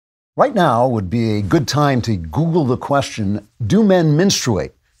Right now would be a good time to Google the question, do men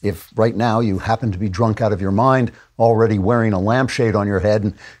menstruate? If right now you happen to be drunk out of your mind, already wearing a lampshade on your head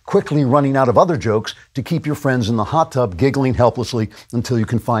and quickly running out of other jokes to keep your friends in the hot tub giggling helplessly until you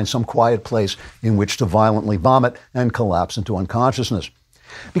can find some quiet place in which to violently vomit and collapse into unconsciousness.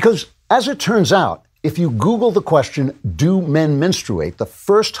 Because as it turns out, if you Google the question, do men menstruate, the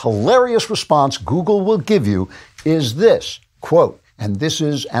first hilarious response Google will give you is this, quote, and this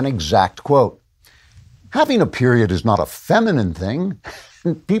is an exact quote. Having a period is not a feminine thing.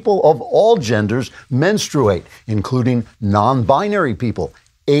 People of all genders menstruate, including non-binary people,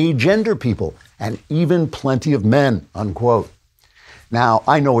 agender people, and even plenty of men, unquote. Now,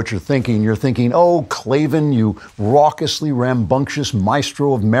 I know what you're thinking. You're thinking, oh, Klavan, you raucously rambunctious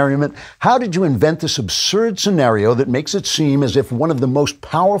maestro of merriment, how did you invent this absurd scenario that makes it seem as if one of the most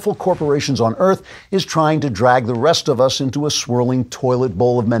powerful corporations on earth is trying to drag the rest of us into a swirling toilet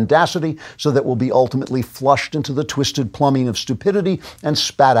bowl of mendacity so that we'll be ultimately flushed into the twisted plumbing of stupidity and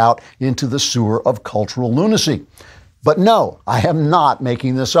spat out into the sewer of cultural lunacy? But no, I am not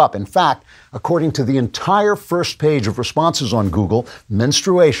making this up. In fact, according to the entire first page of responses on Google,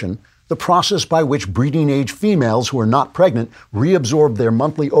 menstruation, the process by which breeding-age females who are not pregnant reabsorb their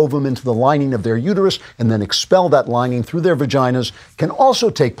monthly ovum into the lining of their uterus and then expel that lining through their vaginas, can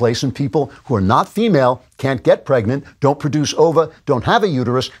also take place in people who are not female, can't get pregnant, don't produce ova, don't have a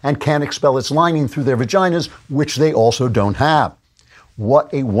uterus, and can't expel its lining through their vaginas, which they also don't have.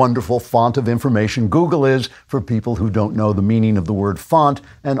 What a wonderful font of information Google is for people who don't know the meaning of the word font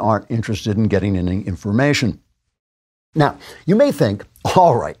and aren't interested in getting any information. Now, you may think,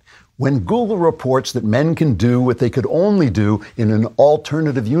 all right, when Google reports that men can do what they could only do in an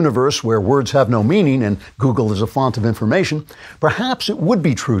alternative universe where words have no meaning and Google is a font of information, perhaps it would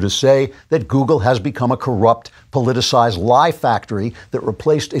be true to say that Google has become a corrupt, politicized lie factory that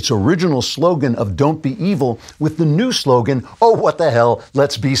replaced its original slogan of "Don't be evil" with the new slogan, "Oh, what the hell,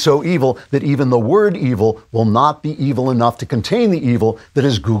 let's be so evil that even the word evil will not be evil enough to contain the evil that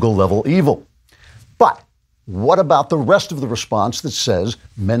is Google-level evil." But what about the rest of the response that says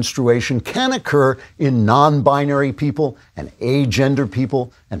menstruation can occur in non-binary people and agender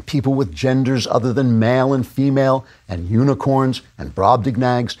people and people with genders other than male and female and unicorns and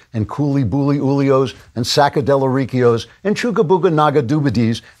brobdignags and cooley-booly-oolios and sacadellarikios and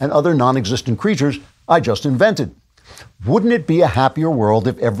chugabooga-naga-doobadies and other non-existent creatures I just invented? Wouldn't it be a happier world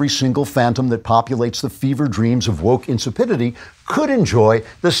if every single phantom that populates the fever dreams of woke insipidity could enjoy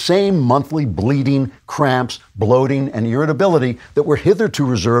the same monthly bleeding, cramps, bloating, and irritability that were hitherto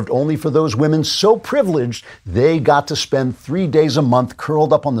reserved only for those women so privileged they got to spend 3 days a month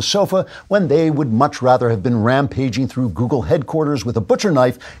curled up on the sofa when they would much rather have been rampaging through Google headquarters with a butcher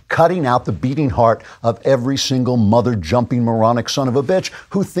knife, cutting out the beating heart of every single mother-jumping moronic son of a bitch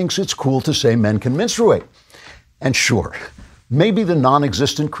who thinks it's cool to say men can menstruate? And sure, maybe the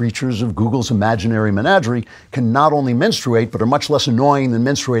non-existent creatures of Google's imaginary menagerie can not only menstruate, but are much less annoying than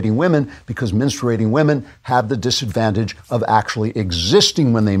menstruating women because menstruating women have the disadvantage of actually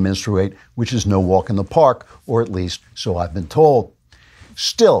existing when they menstruate, which is no walk in the park, or at least so I've been told.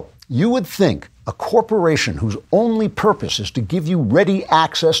 Still, you would think a corporation whose only purpose is to give you ready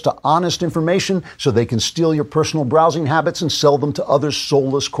access to honest information so they can steal your personal browsing habits and sell them to other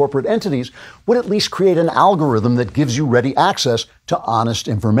soulless corporate entities would at least create an algorithm that gives you ready access to honest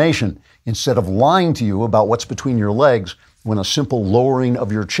information instead of lying to you about what's between your legs when a simple lowering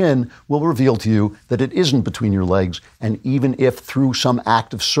of your chin will reveal to you that it isn't between your legs, and even if through some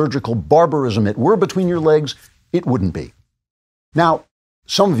act of surgical barbarism it were between your legs, it wouldn't be. Now,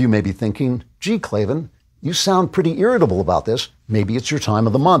 some of you may be thinking, gee, Klavan, you sound pretty irritable about this. Maybe it's your time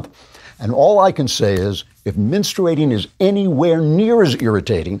of the month. And all I can say is, if menstruating is anywhere near as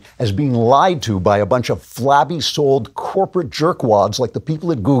irritating as being lied to by a bunch of flabby-souled corporate jerkwads like the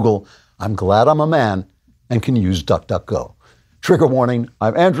people at Google, I'm glad I'm a man and can use DuckDuckGo. Trigger warning,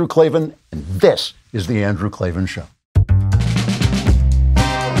 I'm Andrew Klavan, and this is The Andrew Klavan Show.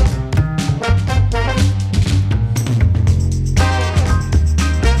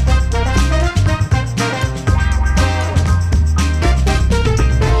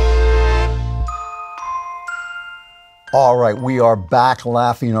 All right, we are back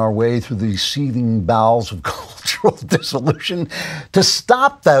laughing our way through the seething bowels of cultural dissolution. To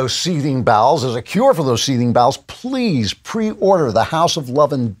stop those seething bowels, as a cure for those seething bowels, please pre-order The House of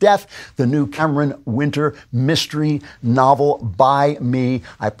Love and Death, the new Cameron Winter mystery novel by me.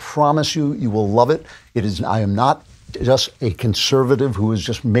 I promise you, you will love it. I am not just a conservative who is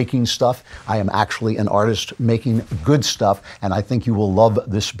just making stuff. I am actually an artist making good stuff, and I think you will love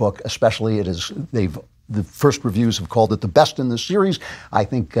this book, especially they've the first reviews have called it the best in the series. I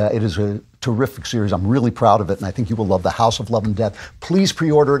think it is a terrific series. I'm really proud of it, and I think you will love The House of Love and Death. Please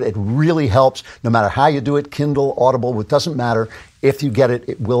pre-order it. It really helps. No matter how you do it, Kindle, Audible, it doesn't matter. If you get it,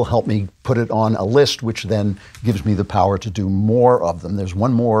 it will help me put it on a list, which then gives me the power to do more of them. There's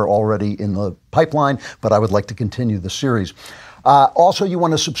one more already in the pipeline, but I would like to continue the series. Also, you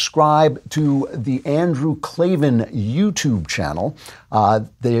want to subscribe to the Andrew Klavan YouTube channel.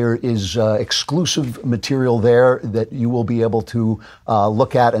 There is exclusive material there that you will be able to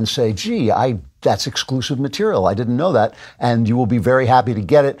look at and say, gee, that's exclusive material. I didn't know that. And you will be very happy to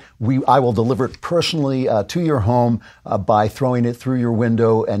get it. I will deliver it personally to your home by throwing it through your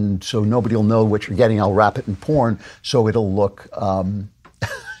window. And so nobody will know what you're getting. I'll wrap it in porn so it'll look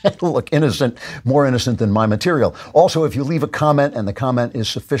it'll look innocent, more innocent than my material. Also, if you leave a comment and the comment is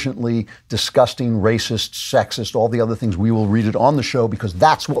sufficiently disgusting, racist, sexist, all the other things, we will read it on the show because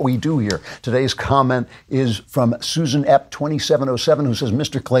that's what we do here. Today's comment is from Susan Epp 2707, who says,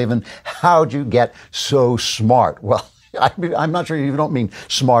 Mr. Klavan, how'd you get so smart? Well, I'm not sure you don't mean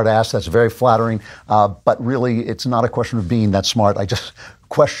smart ass. That's very flattering. But really, it's not a question of being that smart. I just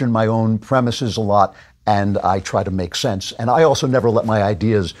question my own premises a lot. And I try to make sense. And I also never let my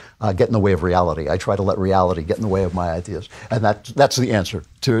ideas get in the way of reality. I try to let reality get in the way of my ideas. And that's the answer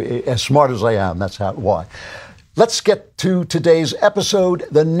to as smart as I am. That's why. Let's get to today's episode,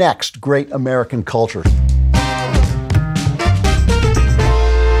 the next great American culture.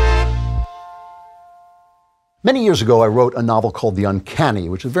 Many years ago, I wrote a novel called The Uncanny,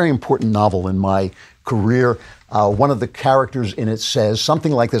 which is a very important novel in my career. One of the characters in it says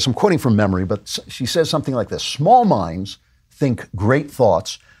something like this. I'm quoting from memory, but she says something like this. Small minds think great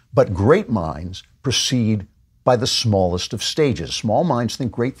thoughts, but great minds proceed by the smallest of stages. Small minds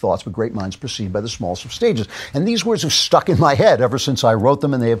think great thoughts, but great minds proceed by the smallest of stages. And these words have stuck in my head ever since I wrote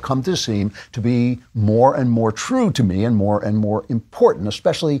them, and they have come to seem to be more and more true to me and more important,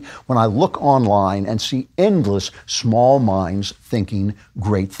 especially when I look online and see endless small minds thinking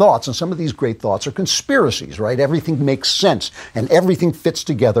great thoughts. And some of these great thoughts are conspiracies, right? Everything makes sense and everything fits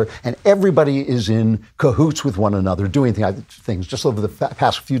together and everybody is in cahoots with one another doing things. Just over the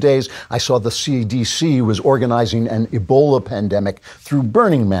past few days, I saw the CDC was organizing an Ebola pandemic through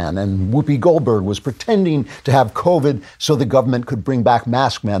Burning Man, and Whoopi Goldberg was pretending to have COVID so the government could bring back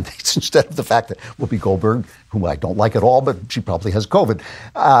mask mandates instead of the fact that Whoopi Goldberg, whom I don't like at all, but she probably has COVID.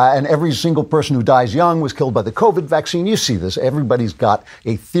 And every single person who dies young was killed by the COVID vaccine. You see this. Everybody's got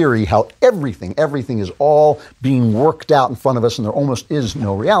a theory how everything is all being worked out in front of us, and there almost is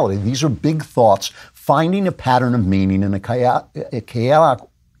no reality. These are big thoughts finding a pattern of meaning in a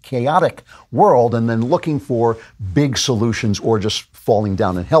chaotic world and then looking for big solutions or just falling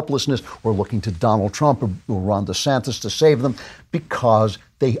down in helplessness or looking to Donald Trump or Ron DeSantis to save them because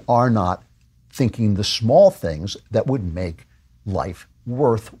they are not thinking the small things that would make life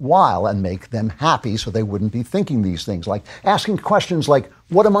worthwhile and make them happy so they wouldn't be thinking these things, like asking questions like,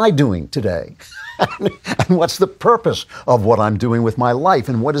 what am I doing today? And what's the purpose of what I'm doing with my life?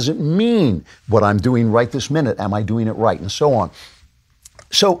 And what does it mean, what I'm doing right this minute? Am I doing it right? And so on.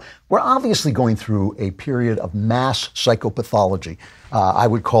 So we're obviously going through a period of mass psychopathology. I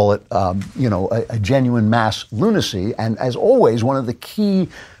would call it, a genuine mass lunacy. And as always, one of the key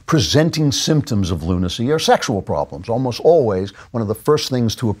presenting symptoms of lunacy are sexual problems. Almost always, one of the first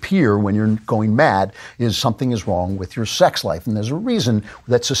things to appear when you're going mad is something is wrong with your sex life. And there's a reason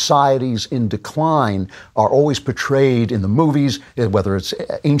that societies in decline are always portrayed in the movies, whether it's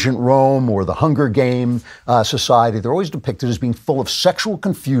ancient Rome or the Hunger Game society. They're always depicted as being full of sexual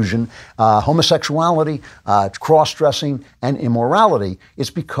confusion, homosexuality, cross-dressing, and immorality.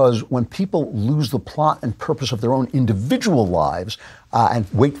 It's because when people lose the plot and purpose of their own individual lives, and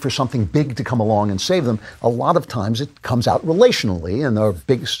wait for something big to come along and save them, a lot of times it comes out relationally, and our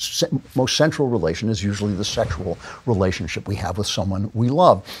biggest, most central relation is usually the sexual relationship we have with someone we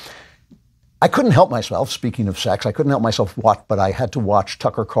love. I couldn't help myself, speaking of sex, I couldn't help myself but I had to watch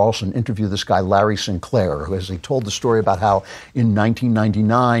Tucker Carlson interview this guy, Larry Sinclair, who, as he told the story about how in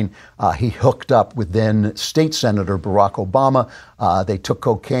 1999, he hooked up with then State Senator Barack Obama. They took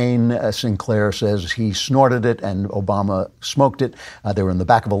cocaine. Sinclair says he snorted it and Obama smoked it. They were in the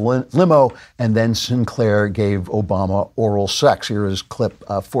back of a limo, and then Sinclair gave Obama oral sex. Here is clip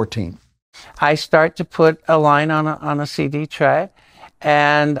 14. I start to put a line on a CD tray,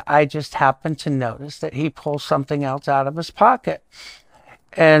 and I just happen to notice that he pulls something else out of his pocket.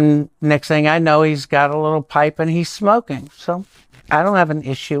 And next thing I know, he's got a little pipe and he's smoking. So I don't have an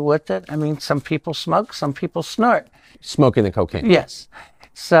issue with it. I mean, some people smoke, some people snort. Smoking the cocaine? Yes.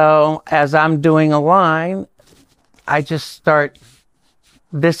 So as I'm doing a line, I just start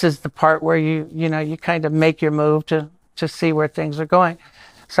this is the part where you kind of make your move to see where things are going.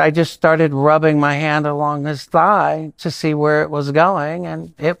 So I just started rubbing my hand along his thigh to see where it was going,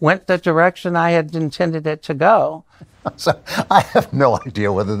 and it went the direction I had intended it to go. So I have no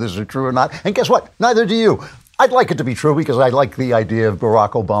idea whether this is true or not. And guess what? Neither do you. I'd like it to be true because I like the idea of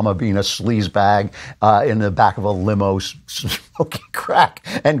Barack Obama being a sleazebag in the back of a limo smoking crack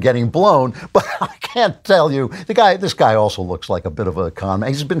and getting blown. But I can't tell you, this guy also looks like a bit of a con man.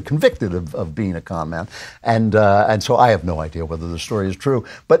 He's been convicted of being a con man. And so I have no idea whether the story is true.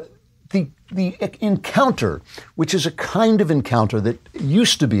 But the encounter, which is a kind of encounter that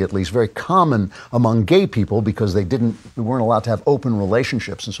used to be at least very common among gay people because they weren't allowed to have open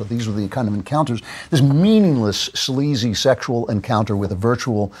relationships. And so these were the kind of encounters, this meaningless, sleazy sexual encounter with a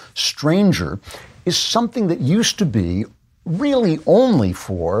virtual stranger is something that used to be really only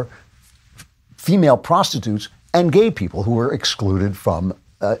for female prostitutes and gay people who were excluded from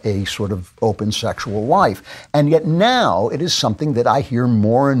a sort of open sexual life. And yet now it is something that I hear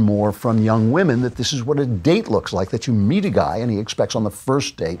more and more from young women, that this is what a date looks like, that you meet a guy and he expects on the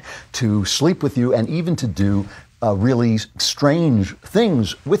first date to sleep with you and even to do really strange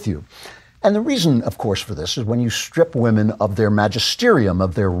things with you. And the reason, of course, for this is when you strip women of their magisterium,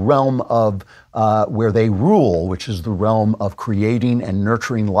 of their realm of where they rule, which is the realm of creating and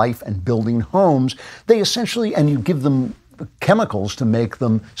nurturing life and building homes, they essentially, and you give them chemicals to make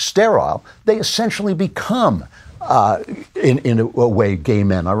them sterile, they essentially become, in a way, gay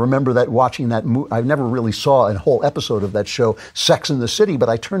men. I remember that watching that movie. I never really saw a whole episode of that show, Sex and the City, but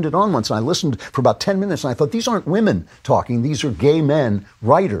I turned it on once and I listened for about 10 minutes and I thought, these aren't women talking, these are gay men,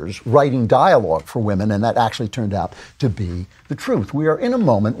 writers, writing dialogue for women, and that actually turned out to be the truth. We are in a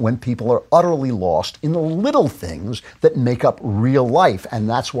moment when people are utterly lost in the little things that make up real life, and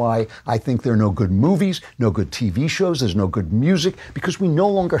that's why I think there are no good movies, no good TV shows, there's no good music, because we no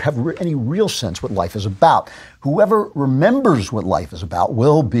longer have any real sense what life is about. Whoever remembers what life is about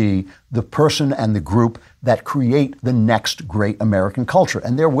will be the person and the group that create the next great American culture.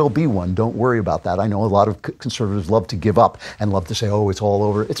 And there will be one. Don't worry about that. I know a lot of conservatives love to give up and love to say, oh, it's all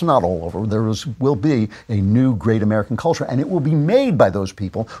over. It's not all over. There will be a new great American culture, and it will be made by those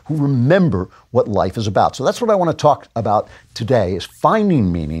people who remember what life is about. So that's what I want to talk about today, is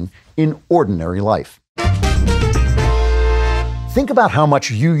finding meaning in ordinary life. Think about how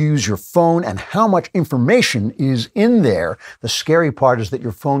much you use your phone and how much information is in there. The scary part is that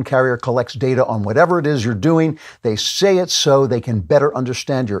your phone carrier collects data on whatever it is you're doing. They say it's so they can better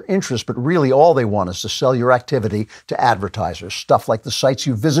understand your interests, but really all they want is to sell your activity to advertisers. Stuff like the sites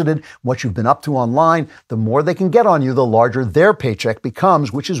you visited, what you've been up to online. The more they can get on you, the larger their paycheck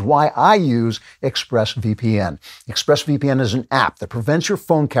becomes, which is why I use ExpressVPN. ExpressVPN is an app that prevents your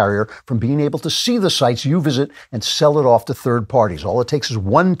phone carrier from being able to see the sites you visit and sell it off to third parties. All it takes is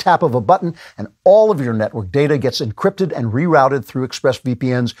one tap of a button and all of your network data gets encrypted and rerouted through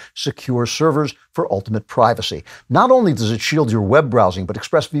ExpressVPN's secure servers for ultimate privacy. Not only does it shield your web browsing, but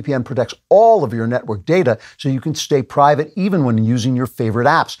ExpressVPN protects all of your network data so you can stay private even when using your favorite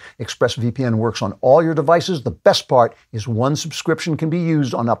apps. ExpressVPN works on all your devices. The best part is one subscription can be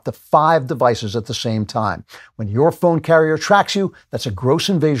used on up to 5 devices at the same time. When your phone carrier tracks you, that's a gross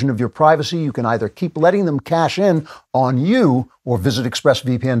invasion of your privacy. You can either keep letting them cash in on you or visit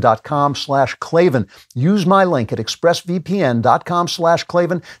expressvpn.com/Klavan. Use my link at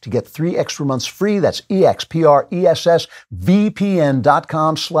expressvpn.com/Klavan to get 3 extra months free. That's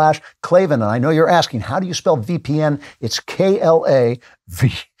expressvpn.com/Klavan. And I know you're asking, how do you spell VPN? It's KLAVAN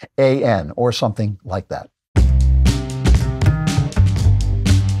or something like that.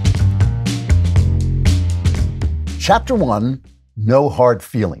 Chapter 1, No Hard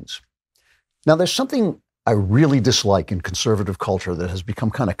Feelings. Now, there's something I really dislike in conservative culture that has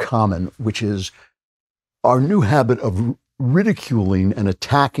become kind of common, which is our new habit of ridiculing and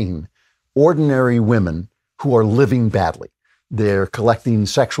attacking ordinary women who are living badly. They're collecting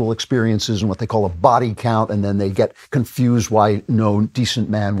sexual experiences and what they call a body count, and then they get confused why no decent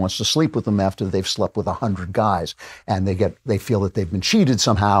man wants to sleep with them after they've slept with 100 guys. And they feel that they've been cheated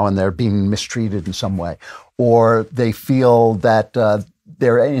somehow and they're being mistreated in some way. Or they feel that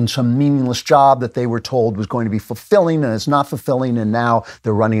they're in some meaningless job that they were told was going to be fulfilling and it's not fulfilling, and now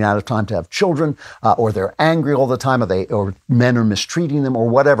they're running out of time to have children, or they're angry all the time, or men are mistreating them or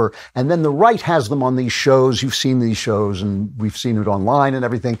whatever. And then the right has them on these shows. You've seen these shows and we've seen it online and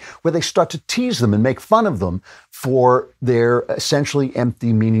everything, where they start to tease them and make fun of them for their essentially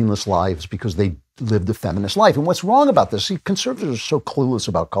empty, meaningless lives because they lived a feminist life. And what's wrong about this? See, conservatives are so clueless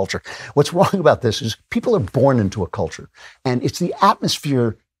about culture. What's wrong about this is people are born into a culture, and it's the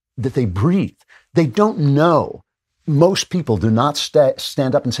atmosphere that they breathe. They don't know most people do not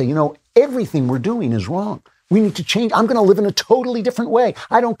stand up and say, everything we're doing is wrong. We need to change. I'm going to live in a totally different way.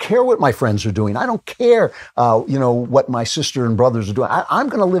 I don't care what my friends are doing. I don't care, what my sister and brothers are doing. I'm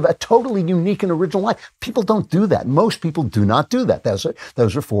going to live a totally unique and original life. People don't do that. Most people do not do that.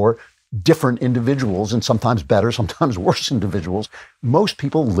 Those are for different individuals, and sometimes better, sometimes worse individuals. Most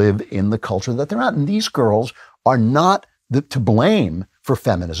people live in the culture that they're not. And these girls are not to blame for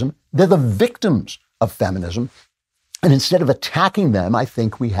feminism. They're the victims of feminism. And instead of attacking them, I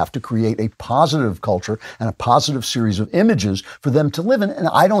think we have to create a positive culture and a positive series of images for them to live in. And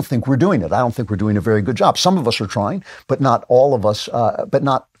I don't think we're doing it. I don't think we're doing a very good job. Some of us are trying, but not all of us, but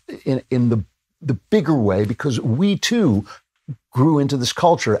not in the bigger way, because we too grew into this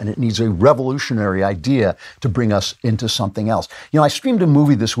culture, and it needs a revolutionary idea to bring us into something else. I streamed a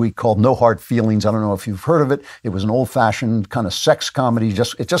movie this week called No Hard Feelings. I don't know if you've heard of it. It was an old-fashioned kind of sex comedy.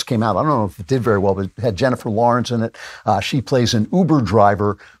 It just came out. I don't know if it did very well, but it had Jennifer Lawrence in it. She plays an Uber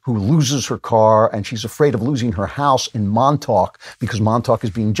driver who loses her car, and she's afraid of losing her house in Montauk because Montauk is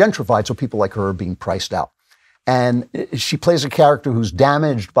being gentrified, so people like her are being priced out. And she plays a character who's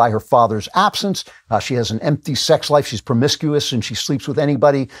damaged by her father's absence. She has an empty sex life. She's promiscuous and she sleeps with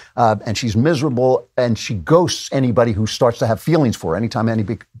anybody, and she's miserable, and she ghosts anybody who starts to have feelings for her. Anytime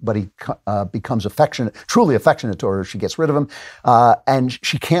anybody becomes truly affectionate to her, she gets rid of him. And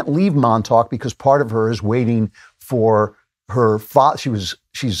she can't leave Montauk because part of her is waiting for her father.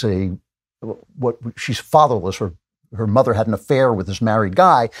 She's fatherless. Her mother had an affair with this married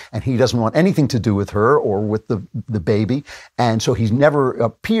guy, and he doesn't want anything to do with her or with the baby. And so he never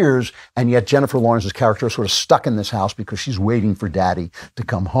appears, and yet Jennifer Lawrence's character is sort of stuck in this house because she's waiting for daddy to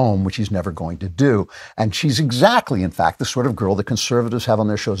come home, which he's never going to do. And she's exactly, in fact, the sort of girl that conservatives have on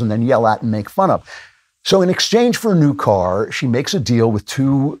their shows and then yell at and make fun of. So in exchange for a new car, she makes a deal with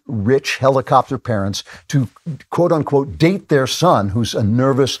two rich helicopter parents to, quote unquote, date their son, who's a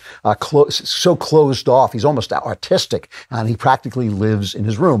nervous, so closed off. He's almost autistic, and he practically lives in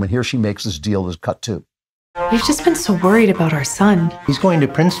his room. And here she makes this deal that's cut too. We've just been so worried about our son. He's going to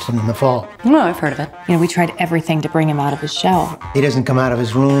Princeton in the fall. Oh, I've heard of it. We tried everything to bring him out of his shell. He doesn't come out of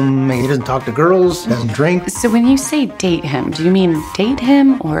his room. He doesn't talk to girls, doesn't drink. So when you say date him, do you mean date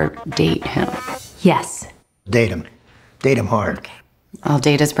him or date him? Yes. Date him. Date him hard. Okay. I'll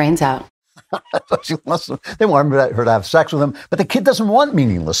date his brains out. They want her to have sex with him, but the kid doesn't want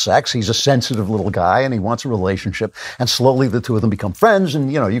meaningless sex. He's a sensitive little guy, and he wants a relationship. And slowly, the two of them become friends,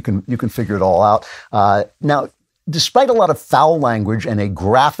 and you can figure it all out. Now, despite a lot of foul language and a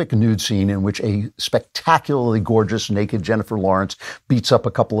graphic nude scene in which a spectacularly gorgeous naked Jennifer Lawrence beats up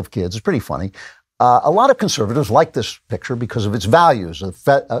a couple of kids, it's pretty funny. A lot of conservatives like this picture because of its values.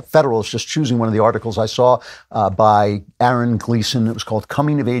 Federalist, just choosing one of the articles I saw by Aaron Gleason. It was called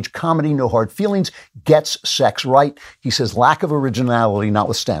Coming of Age Comedy, No Hard Feelings, Gets Sex Right. He says, lack of originality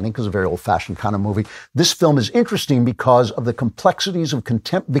notwithstanding, because a very old-fashioned kind of movie, this film is interesting because of the complexities of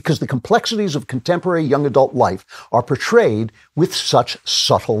contemporary young adult life are portrayed with such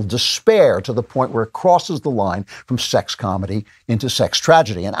subtle despair to the point where it crosses the line from sex comedy into sex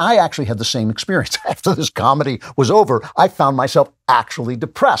tragedy. And I actually had the same experience. After this comedy was over, I found myself actually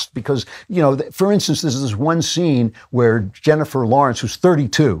depressed because, for instance, there's this one scene where Jennifer Lawrence, who's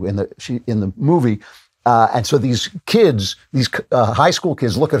 32 in the movie, and so these kids, these high school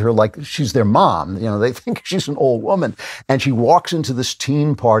kids look at her like she's their mom. They think she's an old woman. And she walks into this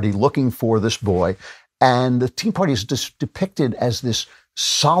teen party looking for this boy. And the teen party is depicted as this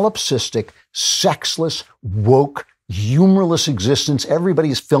solipsistic, sexless, woke, humorless existence. Everybody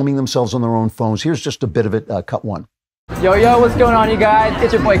is filming themselves on their own phones. Here's just a bit of it, cut one. Yo, what's going on, you guys?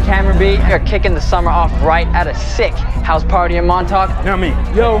 It's your boy Cameron B. You're kicking the summer off right at a sick house party in Montauk. Now me.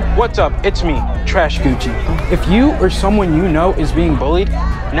 Yo, what's up? It's me, Trash Gucci. If you or someone you know is being bullied,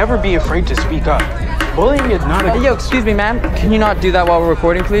 never be afraid to speak up. Bullying is not a... Hey, yo, excuse me, ma'am. Can you not do that while we're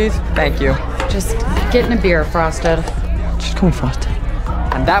recording, please? Thank you. Just getting a beer, Frosted. Just call me Frosted.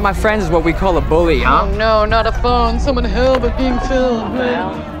 And that, my friends, is what we call a bully, huh? Oh no, not a phone. Someone help it being filmed.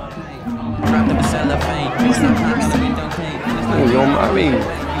 Oh, yo, mommy.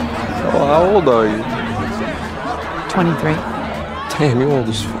 Oh, how old are you? 23. Damn, you old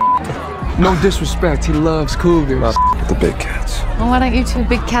as f***. No disrespect, he loves cougars. With the big cats. Well, why don't you two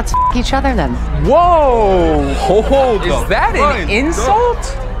big cats f*** each other then? Whoa! Hold Is that an insult?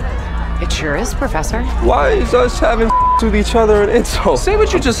 It sure is, Professor. Why is us having with each other an insult? Say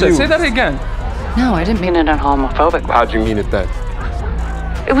what you just said. Say that again. No, I didn't mean it in a homophobic way. How'd you mean it then?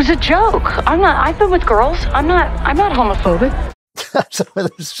 It was a joke. I've been with girls. I'm not homophobic. So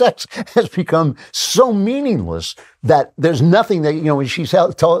sex has become so meaningless that there's nothing that, when she's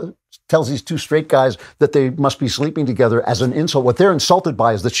tells these two straight guys that they must be sleeping together as an insult. What they're insulted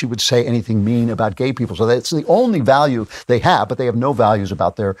by is that she would say anything mean about gay people. So that's the only value they have, but they have no values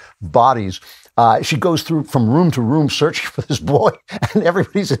about their bodies. She goes through from room to room searching for this boy, and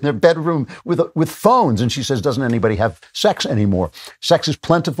everybody's in their bedroom with phones. And she says, doesn't anybody have sex anymore? Sex is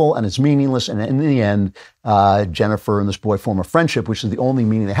plentiful and it's meaningless. And in the end, Jennifer and this boy form a friendship, which is the only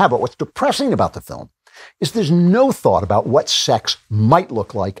meaning they have. But what's depressing about the film is there's no thought about what sex might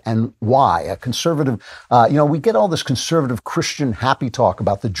look like and why. A conservative, we get all this conservative Christian happy talk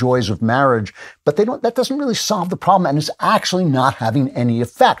about the joys of marriage, but that doesn't really solve the problem, and it's actually not having any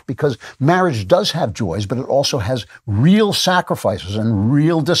effect, because marriage does have joys, but it also has real sacrifices and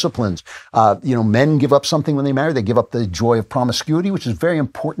real disciplines. Men give up something when they marry. They give up the joy of promiscuity, which is very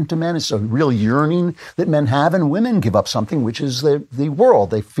important to men. It's a real yearning that men have, and women give up something, which is the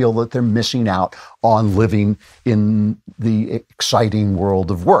world. They feel that they're missing out on living in the exciting world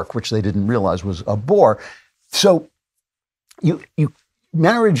of work, which they didn't realize was a bore. So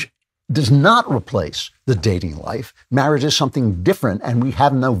marriage does not replace the dating life. Marriage is something different, and we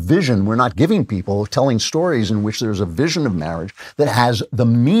have no vision. We're not giving people telling stories in which there's a vision of marriage that has the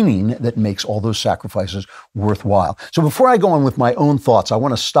meaning that makes all those sacrifices worthwhile. So before I go on with my own thoughts, I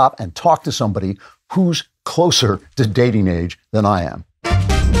want to stop and talk to somebody who's closer to dating age than I am.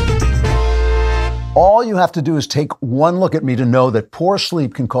 All you have to do is take one look at me to know that poor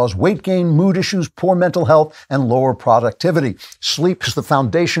sleep can cause weight gain, mood issues, poor mental health, and lower productivity. Sleep is the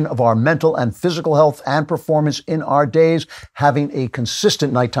foundation of our mental and physical health and performance in our days. Having a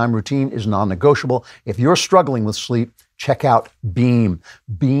consistent nighttime routine is non-negotiable. If you're struggling with sleep, check out Beam.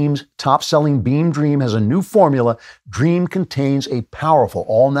 Beam's top-selling Beam Dream has a new formula. Dream contains a powerful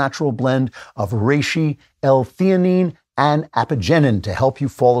all-natural blend of reishi, L-theanine, and apigenin to help you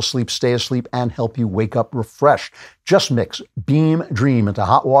fall asleep, stay asleep, and help you wake up refreshed. Just mix Beam Dream into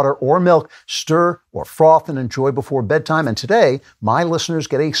hot water or milk, stir or froth, and enjoy before bedtime. And today, my listeners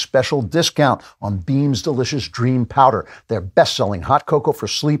get a special discount on Beam's delicious Dream Powder, their best-selling hot cocoa for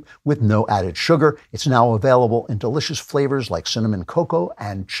sleep with no added sugar. It's now available in delicious flavors like cinnamon cocoa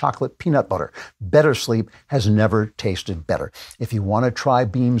and chocolate peanut butter. Better sleep has never tasted better. If you want to try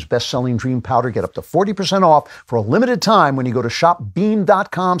Beam's best-selling Dream Powder, get up to 40% off for a limited time when you go to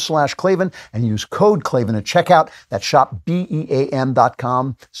shopbeam.com/Klavan and use code Klavan at checkout. That's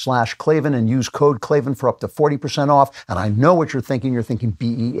shopbeam.com/Klavan and use code Klavan for up to 40% off. And I know what you're thinking. You're thinking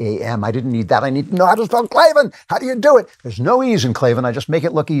BEAM. I didn't need that. I need to know how to spell Klavan. How do you do it? There's no E's in Klavan. I just make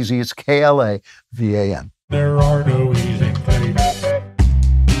it look easy. It's KLAVAN. There are no E's in Klavan.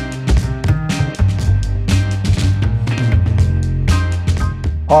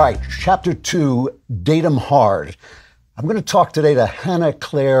 All right, Chapter 2, Date 'em Hard. I'm going to talk today to Hannah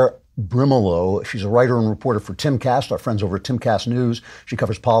Claire Brimelow. She's a writer and reporter for Timcast, our friends over at Timcast News. She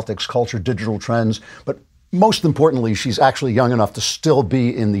covers politics, culture, digital trends. But most importantly, she's actually young enough to still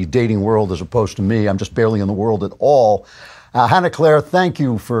be in the dating world as opposed to me. I'm just barely in the world at all. Hannah Claire, thank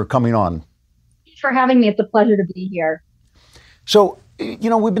you for coming on. Thanks for having me. It's a pleasure to be here. So,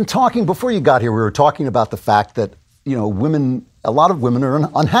 we've been talking, before you got here, we were talking about the fact that, a lot of women are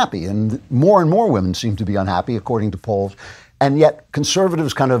unhappy, and more women seem to be unhappy, according to polls. And yet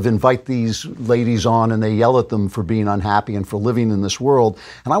conservatives kind of invite these ladies on and they yell at them for being unhappy and for living in this world.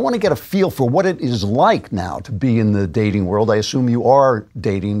 And I want to get a feel for what it is like now to be in the dating world. I assume you are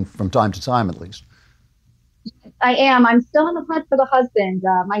dating from time to time, at least. I am. I'm still on the hunt for the husband.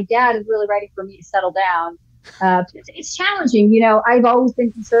 My dad is really ready for me to settle down. It's challenging. I've always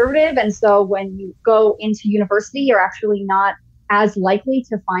been conservative. And so when you go into university, you're actually not as likely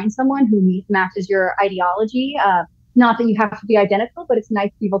to find someone who matches your ideology. Not that you have to be identical, but it's nice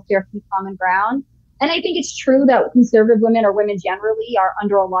to be able to share some common ground. And I think it's true that conservative women or women generally are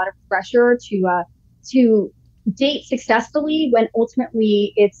under a lot of pressure to date successfully when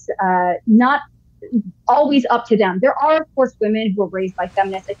ultimately it's not always up to them. There are, of course, women who are raised by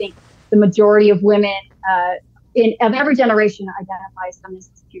feminists. I think the majority of women of every generation identify as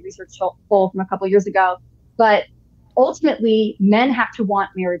feminists. Pew Research poll from a couple of years ago. But ultimately, men have to want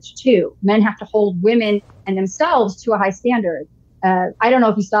marriage too. Men have to hold women and themselves to a high standard. I don't know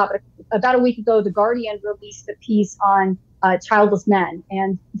if you saw, but about a week ago, The Guardian released a piece on childless men.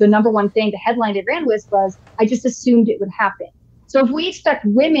 And the number one thing, the headline it ran with was, I just assumed it would happen. So if we expect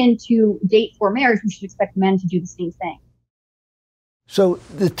women to date for marriage, we should expect men to do the same thing. So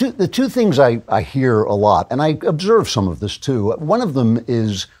the two things I hear a lot, and I observe some of this too. One of them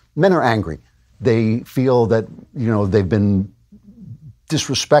is men are angry. They feel that, they've been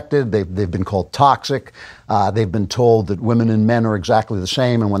disrespected. They've been called toxic. They've been told that women and men are exactly the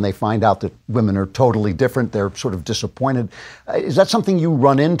same. And when they find out that women are totally different, they're sort of disappointed. Is that something you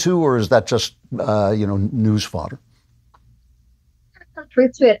run into, or is that just, news fodder? There's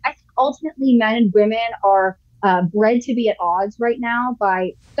truth to it. I think ultimately men and women are bred to be at odds right now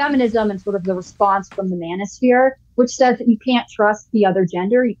by feminism and sort of the response from the manosphere, which says that you can't trust the other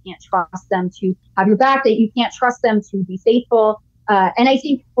gender. You can't trust them to have your back, that you can't trust them to be faithful. And I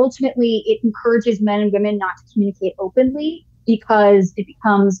think ultimately it encourages men and women not to communicate openly because it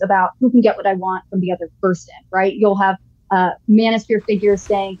becomes about who can get what I want from the other person, right? You'll have manosphere figures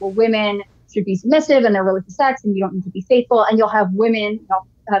saying, well, women should be submissive and they're really for sex and you don't need to be faithful. And you'll have women,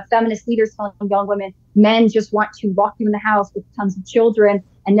 feminist leaders telling young women, men just want to lock you in the house with tons of children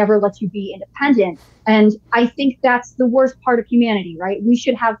and never let you be independent. And I think that's the worst part of humanity, right? We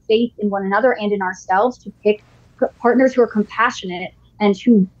should have faith in one another and in ourselves to pick partners who are compassionate and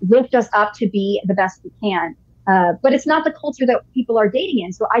who lift us up to be the best we can. But it's not the culture that people are dating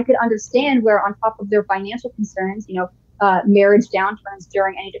in. So I could understand where on top of their financial concerns, marriage downturns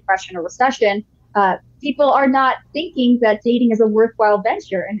during any depression or recession, people are not thinking that dating is a worthwhile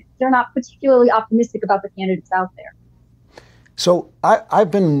venture, and they're not particularly optimistic about the candidates out there. So I've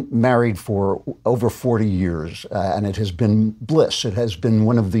been married for over 40 years, and it has been bliss. It has been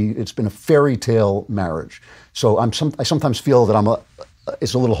it's been a fairy tale marriage. So I sometimes feel that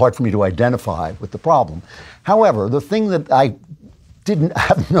it's a little hard for me to identify with the problem. However, the thing that I didn't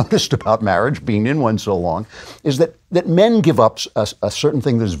have noticed about marriage, being in one so long, is that men give up a certain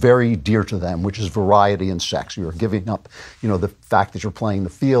thing that is very dear to them, which is variety in sex. You're giving up, the fact that you're playing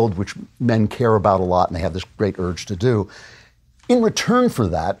the field, which men care about a lot, and they have this great urge to do. In return for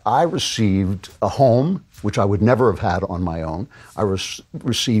that, I received a home, which I would never have had on my own. I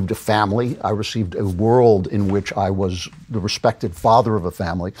received a family. I received a world in which I was the respected father of a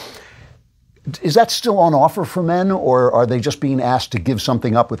family. Is that still on offer for men, or are they just being asked to give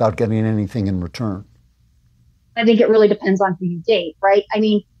something up without getting anything in return? I think it really depends on who you date, right? I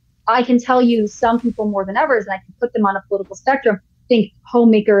mean, I can tell you some people more than others, and I can put them on a political spectrum, think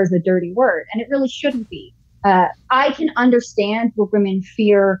homemaker is a dirty word, and it really shouldn't be. I can understand where women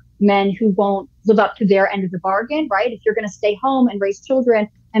fear men who won't live up to their end of the bargain, right? If you're going to stay home and raise children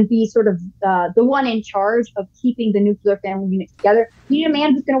and be sort of the one in charge of keeping the nuclear family unit together, you need a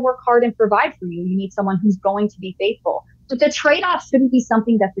man who's going to work hard and provide for you. You need someone who's going to be faithful. But the trade-off shouldn't be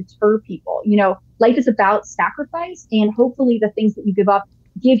something that deter people. Life is about sacrifice, and hopefully the things that you give up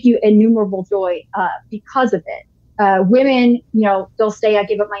give you innumerable joy because of it. Women, they'll say, I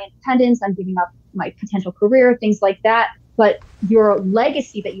give up my independence, I'm giving up my potential career, things like that. But your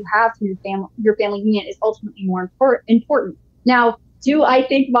legacy that you have to your family unit is ultimately more important. Now, do I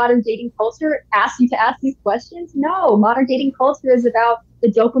think modern dating culture asks you to ask these questions? No, modern dating culture is about the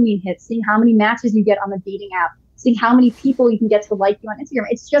dopamine hits, seeing how many matches you get on the dating app, seeing how many people you can get to like you on Instagram.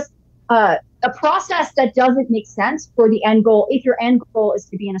 It's just a process that doesn't make sense for the end goal, if your end goal is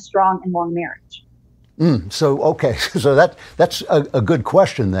to be in a strong and long marriage. So that's a good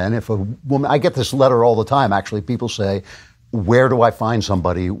question then. If a woman, I get this letter all the time, actually, people say, where do I find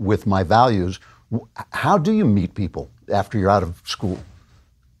somebody with my values? How do you meet people after you're out of school?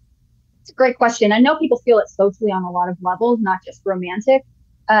 It's a great question. I know people feel it socially on a lot of levels, not just romantic.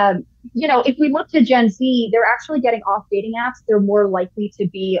 If we look to Gen Z, they're actually getting off dating apps. They're more likely to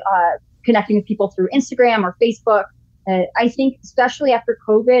be connecting with people through Instagram or Facebook. I think especially after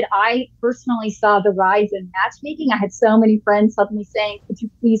COVID, I personally saw the rise in matchmaking. I had so many friends suddenly saying, could you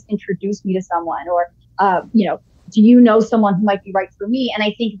please introduce me to someone? Or, do you know someone who might be right for me? And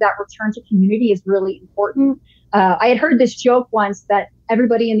I think that return to community is really important. I had heard this joke once that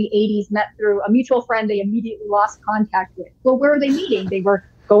everybody in the 80s met through a mutual friend they immediately lost contact with. Well, where were they meeting? They were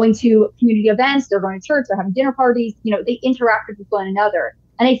going to community events, they're going to church, they're having dinner parties, they interacted with one another.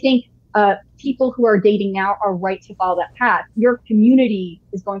 And I think people who are dating now are right to follow that path. Your community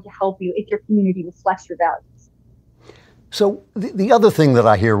is going to help you if your community reflects your values. So the other thing that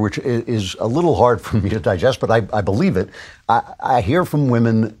I hear, which is a little hard for me to digest, but I believe it, I hear from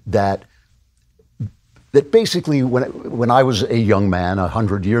women that basically when I was a young man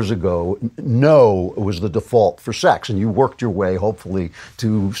 100 years ago, no was the default for sex, and you worked your way, hopefully,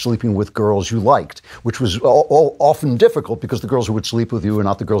 to sleeping with girls you liked, which was often difficult because the girls who would sleep with you were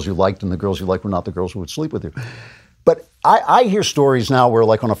not the girls you liked, and the girls you liked were not the girls who would sleep with you. But I hear stories now where,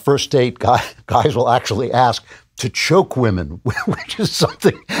 like on a first date, guys will actually ask to choke women, which is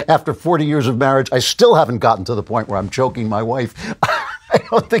something after 40 years of marriage, I still haven't gotten to the point where I'm choking my wife. I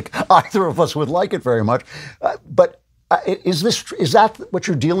don't think either of us would like it very much. But Is that what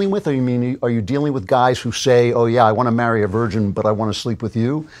you're dealing with? Or are you dealing with guys who say, "Oh yeah, I want to marry a virgin, but I want to sleep with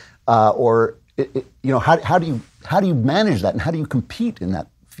you," how do you manage that, and how do you compete in that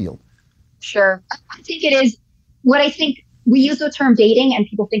field? Sure, I think it is what I think. We use the term dating and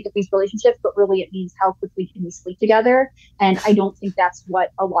people think of these relationships, but really it means how quickly can we sleep together. And I don't think that's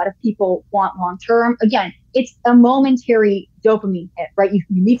what a lot of people want long term. Again, it's a momentary dopamine hit, right? You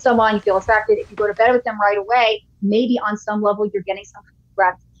meet someone, you feel attracted. If you go to bed with them right away, maybe on some level you're getting some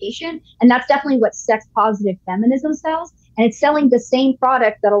gratification. And that's definitely what sex positive feminism sells. And it's selling the same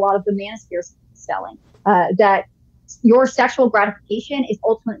product that a lot of the manosphere is selling, that your sexual gratification is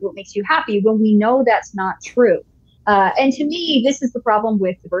ultimately what makes you happy, when we know that's not true. And to me, this is the problem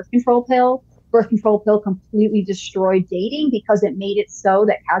with the birth control pill. Birth control pill completely destroyed dating because it made it so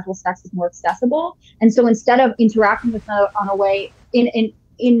that casual sex is more accessible. And so instead of interacting with them on a way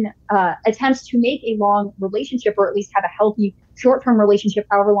in attempts to make a long relationship, or at least have a healthy short-term relationship,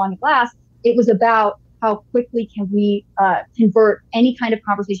 however long it lasts, it was about how quickly can we convert any kind of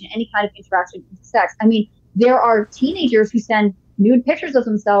conversation, any kind of interaction into sex. I mean, there are teenagers who send nude pictures of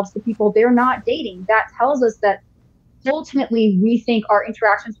themselves to people they're not dating. That tells us that ultimately we think our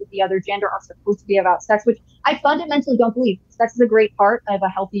interactions with the other gender are supposed to be about sex, which I fundamentally don't believe. Sex is a great part of a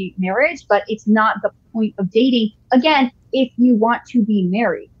healthy marriage, but it's not the point of dating. Again, if you want to be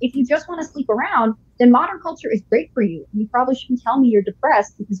married, if you just want to sleep around, then modern culture is great for you. You probably shouldn't tell me you're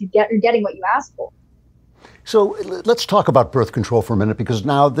depressed because you're getting what you asked for. So let's talk about birth control for a minute, because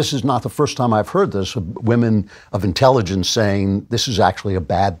now this is not the first time I've heard this, women of intelligence saying this is actually a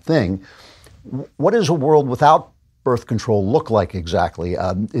bad thing. What does a world without birth control look like exactly?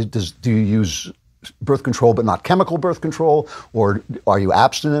 Do you use birth control but not chemical birth control, or are you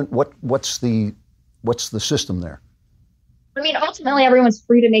abstinent? What's the system there? I mean, ultimately, everyone's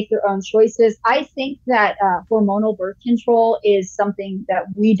free to make their own choices. I think that hormonal birth control is something that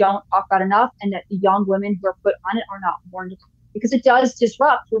we don't talk about enough, and that the young women who are put on it are not warned, because it does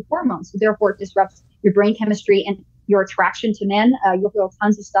disrupt your hormones. So therefore, it disrupts your brain chemistry and your attraction to men. You'll hear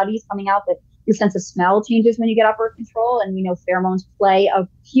tons of studies coming out that your sense of smell changes when you get off birth control. And we know pheromones play a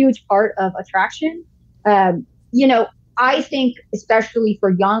huge part of attraction. I think especially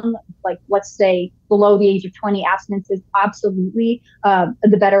for young, like let's say below the age of 20, abstinence is absolutely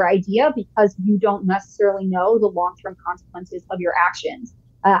the better idea, because you don't necessarily know the long-term consequences of your actions.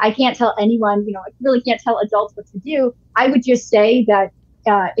 I can't tell anyone, I really can't tell adults what to do. I would just say that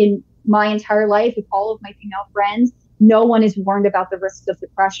in my entire life, with all of my female friends, no one is warned about the risks of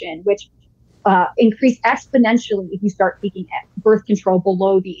depression, which increase exponentially if you start taking birth control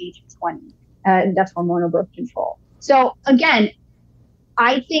below the age of 20. And that's hormonal birth control. So again,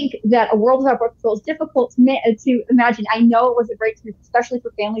 I think that a world without birth control is difficult to imagine. I know it was a breakthrough, especially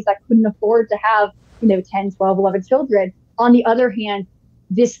for families that couldn't afford to have, 10, 12, 11 children. On the other hand,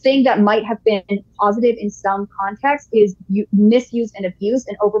 this thing that might have been positive in some context is misused and abused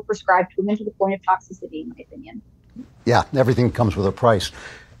and overprescribed to women to the point of toxicity, in my opinion. Yeah, everything comes with a price.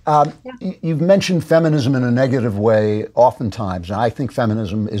 You've mentioned feminism in a negative way oftentimes, and I think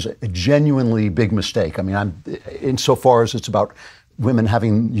feminism is a genuinely big mistake. I mean, insofar as it's about women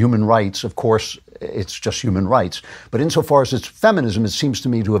having human rights, of course, it's just human rights. But insofar as it's feminism, it seems to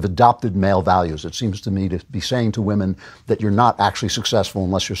me to have adopted male values. It seems to me to be saying to women that you're not actually successful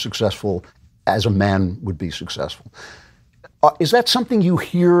unless you're successful as a man would be successful. Is that something you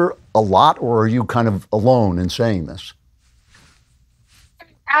hear a lot, or are you kind of alone in saying this?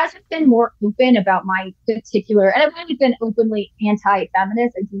 As I've been more open about my particular, and I've really been openly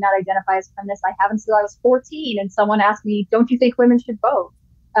anti-feminist. I do not identify as feminist. I haven't since I was 14. And someone asked me, "Don't you think women should vote?"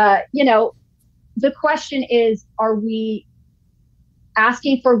 The question is, are we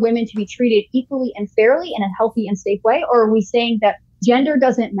asking for women to be treated equally and fairly in a healthy and safe way? Or are we saying that gender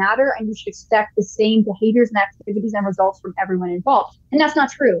doesn't matter and you should expect the same behaviors and activities and results from everyone involved? And that's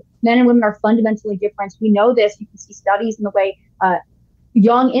not true. Men and women are fundamentally different. We know this. You can see studies in the way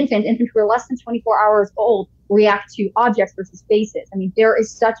young infants who are less than 24 hours old, react to objects versus faces. I mean, there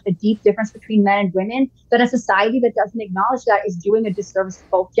is such a deep difference between men and women that a society that doesn't acknowledge that is doing a disservice to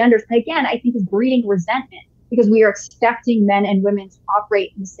both genders. And again, I think is breeding resentment, because we are expecting men and women to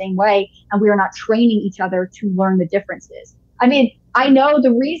operate in the same way, and we are not training each other to learn the differences. I mean, I know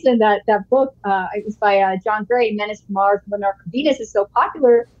the reason that book, it was by John Gray, Men is from Mars, Women are from Venus, is so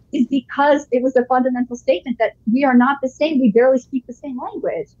popular, is because it was a fundamental statement that we are not the same. We barely speak the same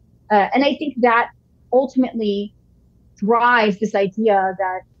language. And I think that ultimately drives this idea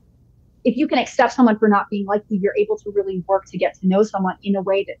that if you can accept someone for not being like you, you're able to really work to get to know someone in a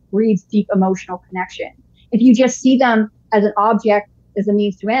way that breeds deep emotional connection. If you just see them as an object as a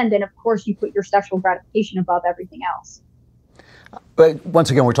means to end, then of course you put your sexual gratification above everything else. But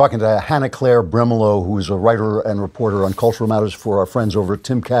once again, we're talking to Hannah Claire Brimelow, who is a writer and reporter on cultural matters for our friends over at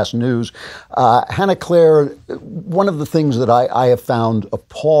Timcast News. Hannah Claire, one of the things that I have found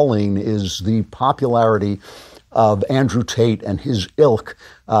appalling is the popularity of Andrew Tate and his ilk,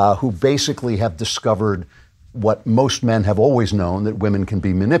 who basically have discovered what most men have always known, that women can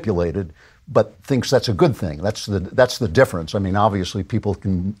be manipulated, but thinks that's a good thing. That's the difference. I mean, obviously, people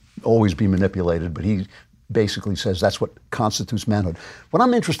can always be manipulated, but he basically says that's what constitutes manhood. What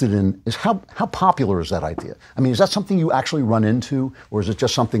I'm interested in is how popular is that idea? I mean, is that something you actually run into, or is it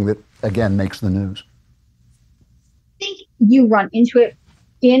just something that, again, makes the news? I think you run into it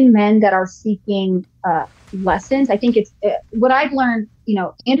in men that are seeking lessons. I think it's what I've learned,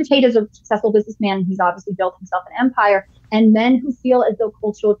 Andrew Tate is a successful businessman. He's obviously built himself an empire. And men who feel as though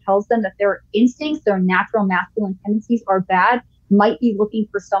culture tells them that their instincts, their natural masculine tendencies are bad, might be looking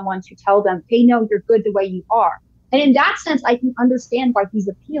for someone to tell them, hey, no, you're good the way you are. And in that sense, I can understand why he's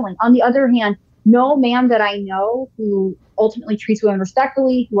appealing. On the other hand, no man that I know who ultimately treats women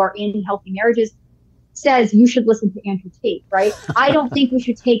respectfully, who are in healthy marriages, says you should listen to Andrew Tate, right? I don't think we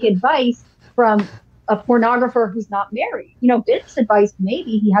should take advice from a pornographer who's not married. Business advice,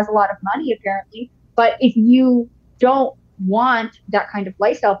 maybe. He has a lot of money, apparently. But if you don't want that kind of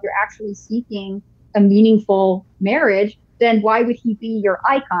lifestyle, if you're actually seeking a meaningful marriage, then why would he be your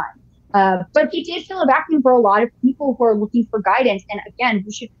icon? But he did fill a vacuum for a lot of people who are looking for guidance. And again,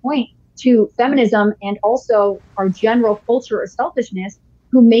 we should point to feminism and also our general culture of selfishness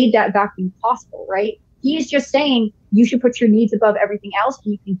who made that vacuum possible, right? He is just saying you should put your needs above everything else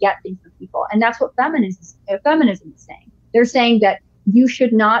and you can get things from people. And that's what feminism is saying. They're saying that you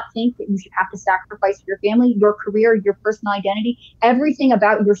should not think that you should have to sacrifice for your family, your career, your personal identity. Everything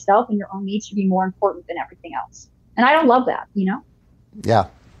about yourself and your own needs should be more important than everything else. And I don't love that, Yeah.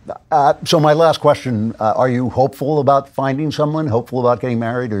 So my last question, are you hopeful about finding someone, hopeful about getting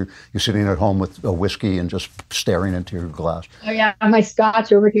married, or you're sitting at home with a whiskey and just staring into your glass? Oh, yeah, my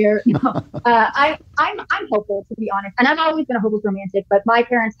scotch over here. I'm hopeful, to be honest. And I've always been a hopeless romantic, but my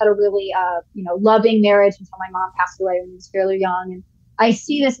parents had a really, loving marriage until my mom passed away when I was fairly young. And I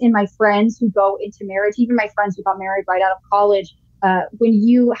see this in my friends who go into marriage, even my friends who got married right out of college. When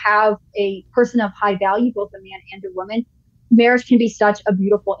you have a person of high value, both a man and a woman, marriage can be such a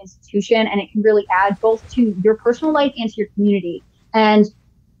beautiful institution, and it can really add both to your personal life and to your community. And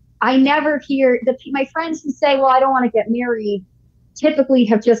I never hear my friends who say, well, I don't want to get married, typically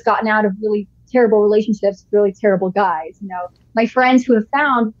have just gotten out of really terrible relationships, really terrible guys. My friends who have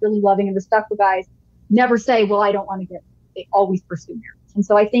found really loving and respectful guys never say, well, I don't want to they always pursue marriage. And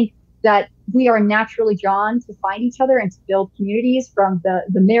so I think that we are naturally drawn to find each other and to build communities from the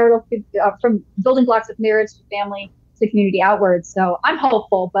marital, from building blocks of marriage to family, the community outwards. So I'm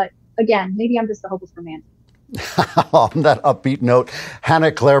hopeful, but again, maybe I'm just a hopeless romantic. On that upbeat note,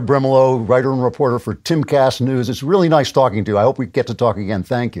 Hannah Claire Brimelow, writer and reporter for Timcast News. It's really nice talking to you. I hope we get to talk again.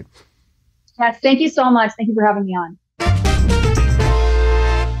 Thank you. Yes, thank you so much. Thank you for having me on.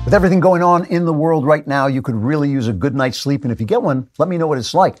 With everything going on in the world right now, you could really use a good night's sleep. And if you get one, let me know what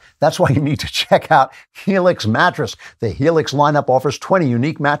it's like. That's why you need to check out Helix Mattress. The Helix lineup offers 20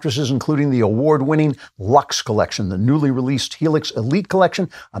 unique mattresses, including the award-winning Luxe Collection, the newly released Helix Elite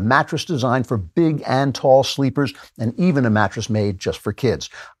Collection, a mattress designed for big and tall sleepers, and even a mattress made just for kids.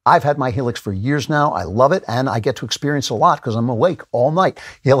 I've had my Helix for years now. I love it, and I get to experience a lot because I'm awake all night.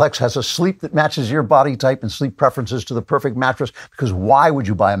 Helix has a sleep that matches your body type and sleep preferences to the perfect mattress, because why would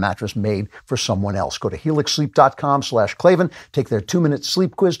you buy a mattress made for someone else? Go to helixsleep.com/Klavan. Take their 2-minute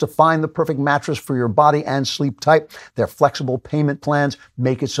sleep quiz to find the perfect mattress for your body and sleep type. Their flexible payment plans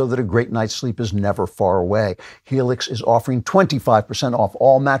make it so that a great night's sleep is never far away. Helix is offering 25% off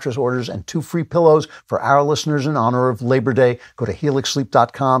all mattress orders and 2 free pillows for our listeners in honor of Labor Day. Go to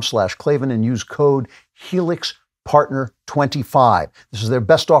helixsleep.com/Klavan and use code HelixPartner25. This is their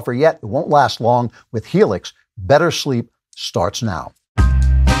best offer yet. It won't last long. With Helix, better sleep starts now.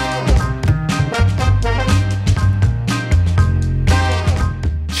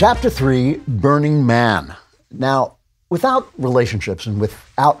 Chapter 3, Burning Man. Now, without relationships and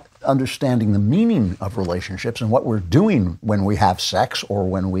without understanding the meaning of relationships and what we're doing when we have sex or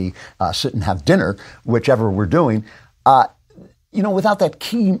when we sit and have dinner, whichever we're doing, without that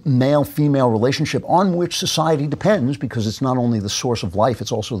key male-female relationship on which society depends, because it's not only the source of life,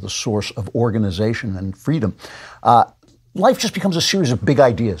 it's also the source of organization and freedom, life just becomes a series of big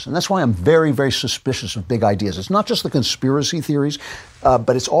ideas. And that's why I'm very, very suspicious of big ideas. It's not just the conspiracy theories,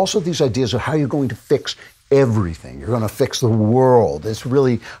 but it's also these ideas of how you're going to fix everything. You're going to fix the world. It's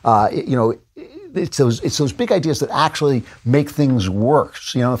really, it's those big ideas that actually make things work.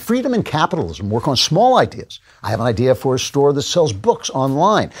 So, you know, freedom and capitalism work on small ideas. I have an idea for a store that sells books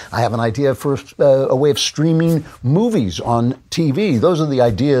online. I have an idea for a way of streaming movies on TV. Those are the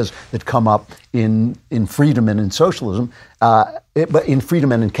ideas that come up in freedom and in socialism. But in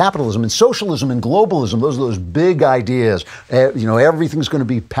freedom and in capitalism, in socialism and globalism, those are those big ideas. You know, everything's going to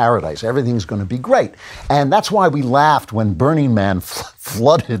be paradise. Everything's going to be great. And that's why we laughed when Burning Man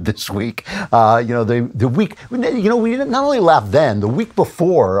flooded this week. You know, the week, you know, we didn't not only laughed then, the week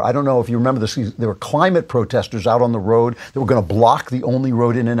before, I don't know if you remember this, there were climate protesters out on the road that were going to block the only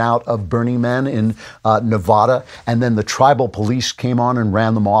road in and out of Burning Man in Nevada. And then the tribal police came on and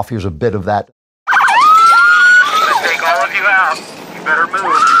ran them off. Here's a bit of that. Take all of you out. You better move.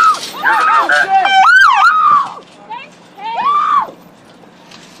 You're gonna go back.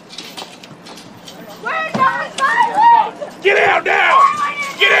 Get out now!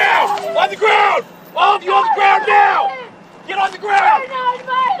 Get out! On the ground! All of you on the ground now! Get on the ground! We're not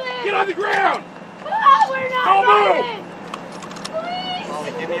violent! Get on the ground! We're not Don't violent! move! Please!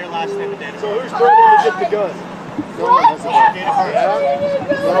 Molly, give me your last name and date of birth. So who's threatening to get the gun? No one has a gun. Date of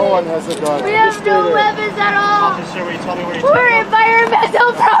birth. No one has a gun. We have no weapons at all! Officer, will you tell me where you We're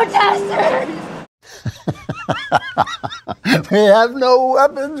environmental protesters! We have no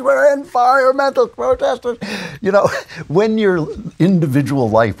weapons. We're environmental protesters. You know, when your individual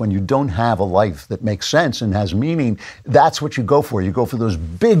life, when you don't have a life that makes sense and has meaning, that's what you go for. You go for those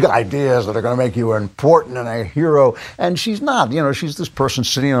big ideas that are going to make you important and a hero. And she's not. You know, she's this person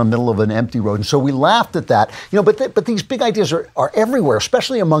sitting in the middle of an empty road. And so we laughed at that. You know, but these big ideas are everywhere,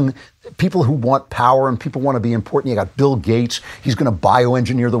 especially among people who want power and people want to be important. You got Bill Gates. He's going to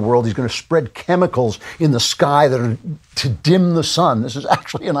bioengineer the world. He's going to spread chemicals in the sky that are to dim the sun. This is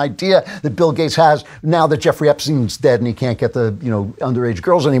actually an idea that Bill Gates has now that Jeffrey Epstein's dead and he can't get the, you know, underage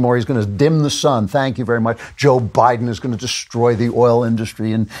girls anymore. He's going to dim the sun. Thank you very much. Joe Biden is going to destroy the oil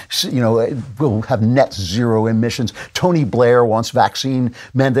industry and, you know, we'll have net zero emissions. Tony Blair wants vaccine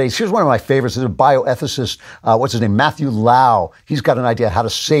mandates. Here's one of my favorites. There's a bioethicist, what's his name? Matthew Lau. He's got an idea how to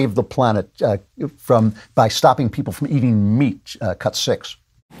save the planet by stopping people from eating meat. Cut 6.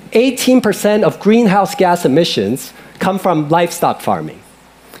 18% of greenhouse gas emissions come from livestock farming.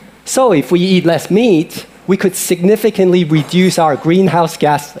 So if we eat less meat, we could significantly reduce our greenhouse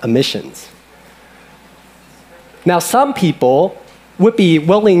gas emissions. Now, some people would be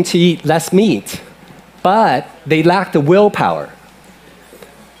willing to eat less meat, but they lack the willpower.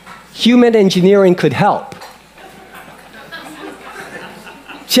 Human engineering could help.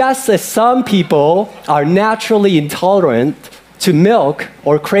 Just as some people are naturally intolerant to milk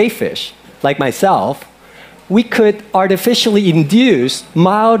or crayfish, like myself, we could artificially induce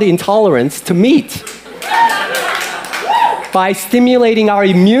mild intolerance to meat by stimulating our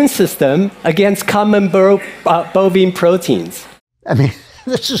immune system against common bovine proteins. I mean,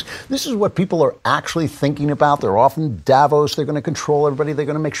 this is what people are actually thinking about. They're off in Davos. They're going to control everybody. They're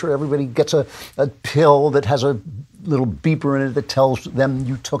going to make sure everybody gets a pill that has a little beeper in it that tells them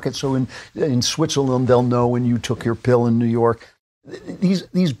you took it. So in Switzerland, they'll know when you took your pill in New York.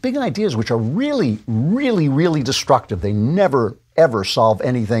 These big ideas, which are really, really, really destructive, they never, ever solve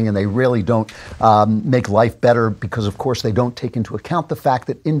anything, and they really don't make life better because, of course, they don't take into account the fact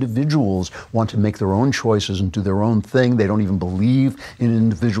that individuals want to make their own choices and do their own thing. They don't even believe in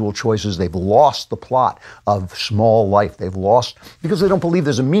individual choices. They've lost the plot of small life. They've lost because they don't believe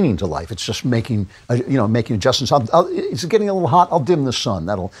there's a meaning to life. It's just making adjustments. It's getting a little hot. I'll dim the sun.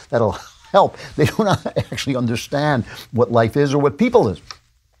 That'll help. They don't actually understand what life is or what people is.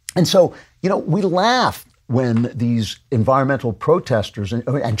 And so, you know, we laugh when these environmental protesters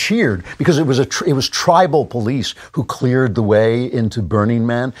and cheered because it was tribal police who cleared the way into Burning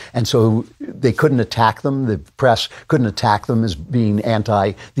Man, and so they couldn't attack them. The press couldn't attack them as being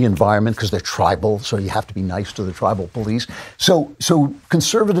anti the environment because they're tribal. So you have to be nice to the tribal police. So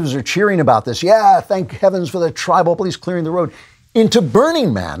conservatives are cheering about this. Yeah, thank heavens for the tribal police clearing the road. Into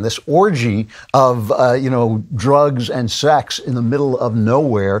Burning Man, this orgy of, drugs and sex in the middle of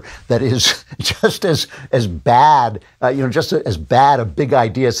nowhere that is just as bad, just as bad a big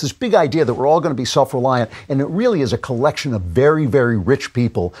idea. It's this big idea that we're all going to be self-reliant, and it really is a collection of very, very rich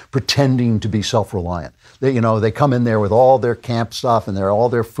people pretending to be self-reliant. They come in there with all their camp stuff and all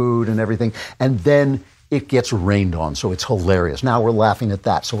their food and everything, and then it gets rained on, so it's hilarious. Now we're laughing at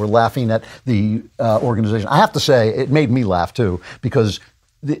that. So we're laughing at the organization. I have to say, it made me laugh too, because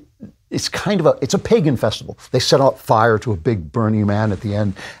it's it's a pagan festival. They set up fire to a big Burning Man at the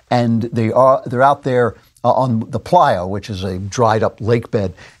end, and they're out there on the playa, which is a dried up lake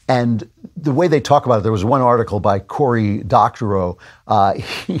bed. And the way they talk about it, there was one article by Cory Doctorow.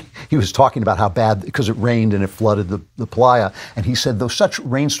 He was talking about how bad, because it rained and it flooded the playa. And he said, though such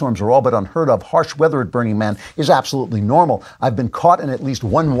rainstorms are all but unheard of, harsh weather at Burning Man is absolutely normal. I've been caught in at least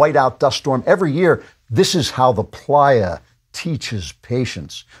one whiteout dust storm every year. This is how the playa teaches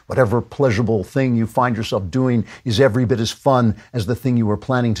patience. Whatever pleasurable thing you find yourself doing is every bit as fun as the thing you were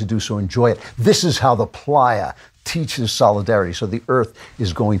planning to do, so enjoy it. This is how the playa teaches solidarity. So the earth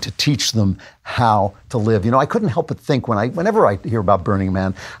is going to teach them how to live. I couldn't help but think whenever I hear about Burning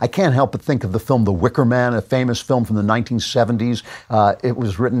Man, I can't help but think of the film The Wicker Man, a famous film from the 1970s.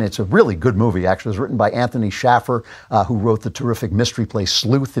 It's a really good movie, actually. It was written by Anthony Shaffer, who wrote the terrific mystery play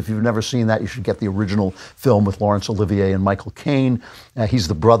Sleuth. If you've never seen that, you should get the original film with Laurence Olivier and Michael Caine. He's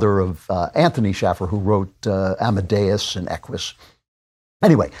the brother of Anthony Shaffer, who wrote Amadeus and Equus.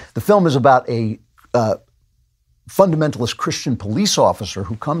 Anyway, the film is about a fundamentalist Christian police officer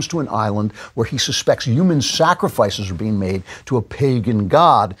who comes to an island where he suspects human sacrifices are being made to a pagan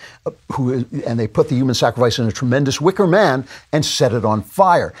god, and they put the human sacrifice in a tremendous wicker man and set it on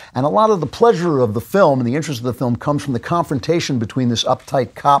fire. And a lot of the pleasure of the film and the interest of the film comes from the confrontation between this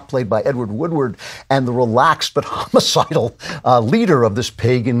uptight cop played by Edward Woodward and the relaxed but homicidal leader of this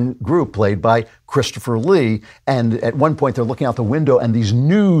pagan group played by Christopher Lee. And at one point they're looking out the window and these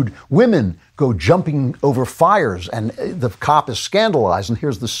nude women go jumping over fires, and the cop is scandalized. And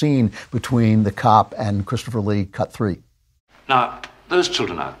here's the scene between the cop and Christopher Lee, cut 3. Now, those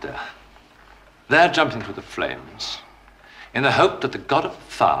children out there, they're jumping through the flames in the hope that the god of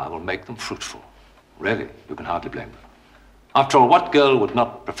fire will make them fruitful. Really, you can hardly blame them. After all, what girl would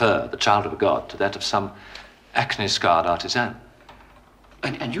not prefer the child of a god to that of some acne-scarred artisan?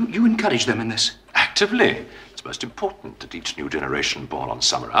 And you encourage them in this? Actively. It's most important that each new generation born on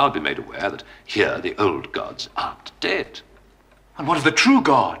Summer Isle be made aware that here the old gods aren't dead. And what of the true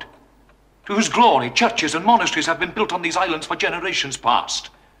God, to whose glory churches and monasteries have been built on these islands for generations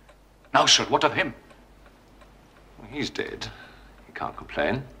past? Now, sir, what of him? Well, he's dead. He can't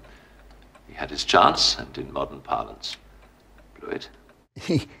complain. He had his chance, and in modern parlance, blew it.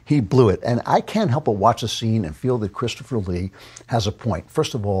 He blew it. And I can't help but watch the scene and feel that Christopher Lee has a point.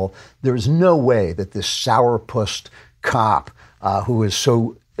 First of all, there is no way that this sourpussed cop who is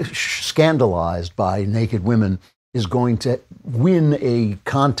so scandalized by naked women is going to win a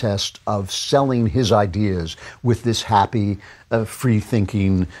contest of selling his ideas with this happy,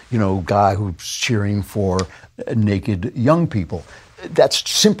 free-thinking, guy who's cheering for naked young people. That's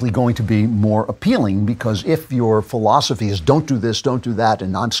simply going to be more appealing, because if your philosophy is don't do this, don't do that,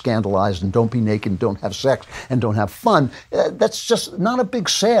 and I'm scandalized, and don't be naked, and don't have sex, and don't have fun, that's just not a big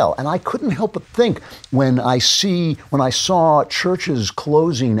sale. And I couldn't help but think when I saw churches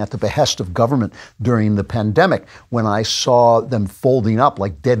closing at the behest of government during the pandemic, when I saw them folding up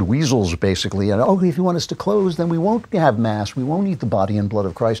like dead weasels, basically, and if you want us to close, then we won't have Mass, we won't eat the body and blood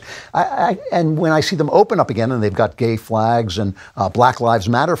of Christ. And when I see them open up again, and they've got gay flags and Black Lives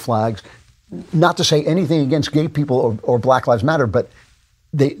Matter flags, not to say anything against gay people or Black Lives Matter, but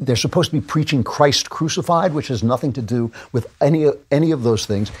they're supposed to be preaching Christ crucified, which has nothing to do with any of those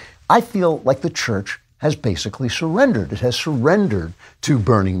things. I feel like the church has basically surrendered. It has surrendered to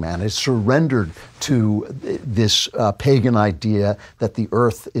Burning Man. It's surrendered to this pagan idea that the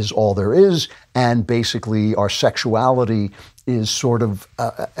earth is all there is, and basically our sexuality is sort of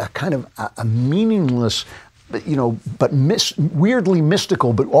a kind of a meaningless, but weirdly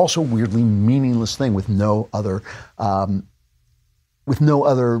mystical, but also weirdly meaningless thing with no other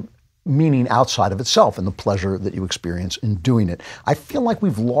meaning outside of itself and the pleasure that you experience in doing it. I feel like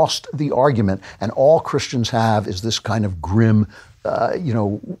we've lost the argument, and all Christians have is this kind of grim,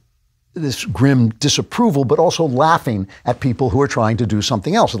 this grim disapproval, but also laughing at people who are trying to do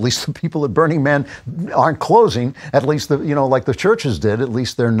something else. At least the people at Burning Man aren't closing. At least like the churches did. At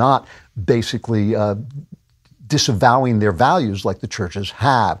least they're not basically disavowing their values like the churches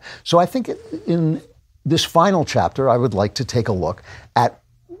have. So I think in this final chapter, I would like to take a look at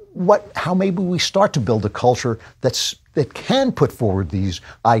how maybe we start to build a culture that can put forward these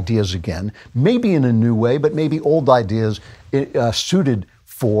ideas again, maybe in a new way, but maybe old ideas suited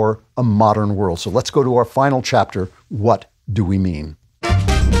for a modern world. So let's go to our final chapter. What do we mean?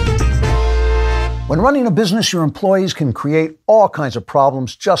 When running a business, your employees can create all kinds of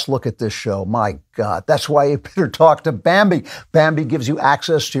problems. Just look at this show. My God, that's why you better talk to Bambi. Bambi gives you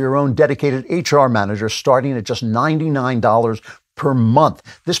access to your own dedicated HR manager starting at just $99 per month.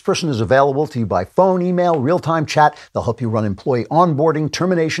 This person is available to you by phone, email, real-time chat. They'll help you run employee onboarding,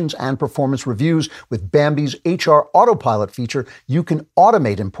 terminations, and performance reviews. With Bambi's HR Autopilot feature, you can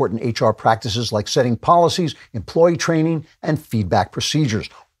automate important HR practices like setting policies, employee training, and feedback procedures.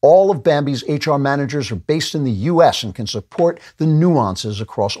 All of Bambi's HR managers are based in the U.S. and can support the nuances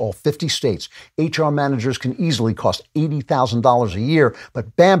across all 50 states. HR managers can easily cost $80,000 a year,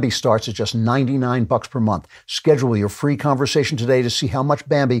 but Bambi starts at just $99 per month. Schedule your free conversation today to see how much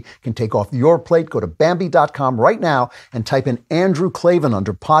Bambi can take off your plate. Go to Bambi.com right now and type in Andrew Klavan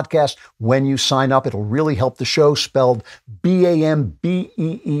under podcast when you sign up. It'll really help the show, spelled BAMBEE.com,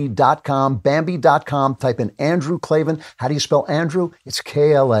 Bambi.com. Type in Andrew Klavan. How do you spell Andrew? It's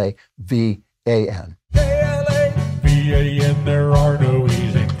Klavan. Klavan, there are no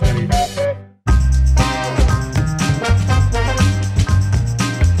E's in Klavan.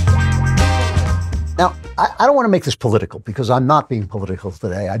 Now, I don't want to make this political because I'm not being political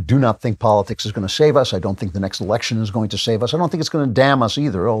today. I do not think politics is going to save us. I don't think the next election is going to save us. I don't think it's going to damn us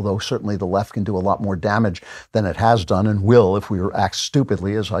either, although certainly the left can do a lot more damage than it has done and will if we act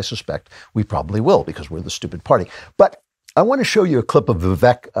stupidly, as I suspect we probably will because we're the stupid party. But I want to show you a clip of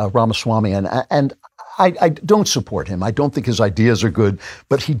Vivek Ramaswamy, and I don't support him. I don't think his ideas are good,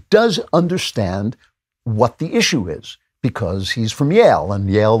 but he does understand what the issue is because he's from Yale, and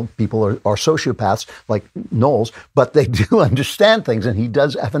Yale people are sociopaths like Knowles, but they do understand things, and he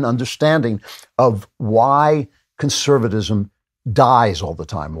does have an understanding of why conservatism dies all the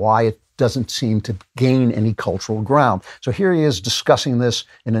time, why it doesn't seem to gain any cultural ground. So here he is discussing this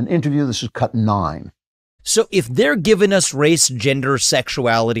in an interview. This is cut 9. So if they're giving us race, gender,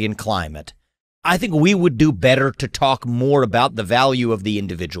 sexuality, and climate, I think we would do better to talk more about the value of the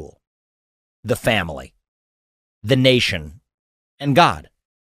individual, the family, the nation, and God.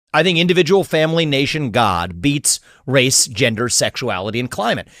 I think individual, family, nation, God beats race, gender, sexuality, and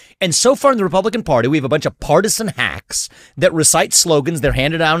climate. And so far in the Republican Party, we have a bunch of partisan hacks that recite slogans. They're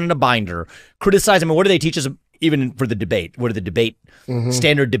handed out in a binder, criticize them. And what do they teach us even for the debate? What are the debate,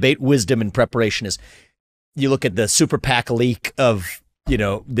 standard debate wisdom and preparation is? You look at the super PAC leak of, which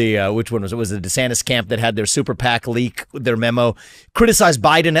one was it? Was the DeSantis camp that had their super PAC leak, their memo, criticized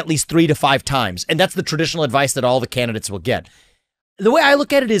Biden at least 3 to 5 times. And that's the traditional advice that all the candidates will get. The way I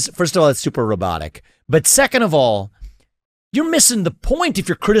look at it is, first of all, it's super robotic. But second of all, you're missing the point if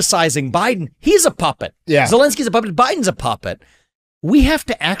you're criticizing Biden. He's a puppet. Yeah. Zelensky's a puppet. Biden's a puppet. We have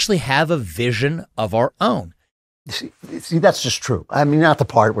to actually have a vision of our own. See, that's just true. I mean, not the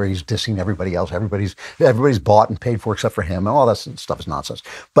part where he's dissing everybody else. Everybody's bought and paid for except for him, and all that stuff is nonsense.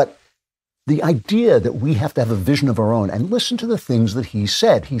 But the idea that we have to have a vision of our own, and listen to the things that he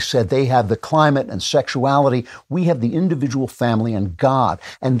said. He said they have the climate and sexuality. We have the individual, family, and God.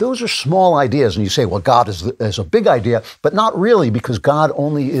 And those are small ideas. And you say, well, God is a big idea, but not really, because God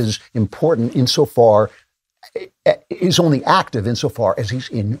only is important insofar is only active insofar as he's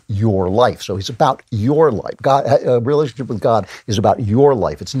in your life. So he's about your life. God, a relationship with God is about your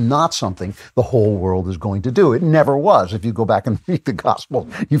life. It's not something the whole world is going to do. It never was. If you go back and read the Gospel,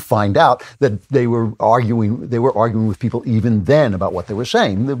 you find out that they were arguing with people even then about what they were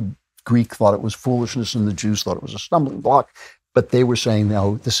saying. The Greek thought it was foolishness and the Jews thought it was a stumbling block. But they were saying,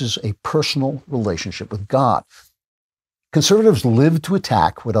 no, this is a personal relationship with God. Conservatives live to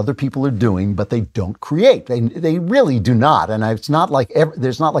attack what other people are doing, but they don't create. They really do not. And it's not like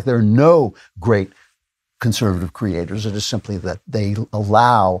there are no great conservative creators. It is simply that they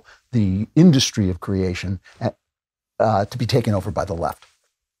allow the industry of creation to be taken over by the left.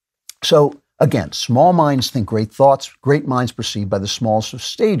 So again, small minds think great thoughts, great minds proceed by the smallest of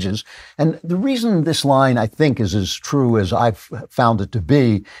stages. And the reason this line, I think, is as true as I've found it to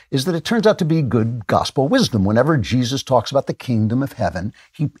be, is that it turns out to be good gospel wisdom. Whenever Jesus talks about the kingdom of heaven,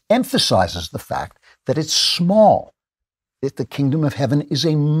 he emphasizes the fact that it's small. That the kingdom of heaven is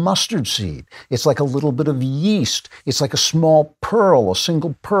a mustard seed. It's like a little bit of yeast. It's like a small pearl, a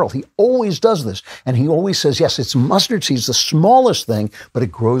single pearl. He always does this. And he always says, yes, it's mustard seed. It's the smallest thing, but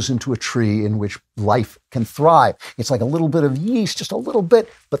it grows into a tree in which life can thrive. It's like a little bit of yeast, just a little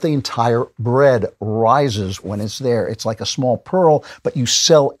bit, but the entire bread rises when it's there. It's like a small pearl, but you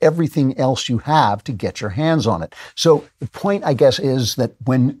sell everything else you have to get your hands on it. So the point, I guess, is that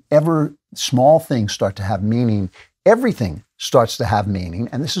whenever small things start to have meaning, everything starts to have meaning,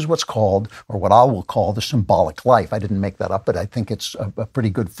 and this is what's called, or what I will call, the symbolic life. I didn't make that up, but I think it's a pretty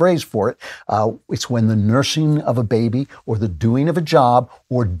good phrase for it. It's when the nursing of a baby, or the doing of a job,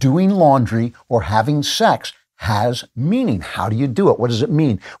 or doing laundry, or having sex has meaning. How do you do it? What does it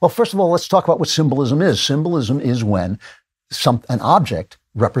mean? Well, first of all, let's talk about what symbolism is. Symbolism is when an object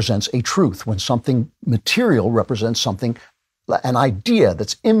represents a truth, when something material represents something an idea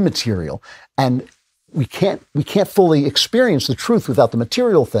that's immaterial. And we can't fully experience the truth without the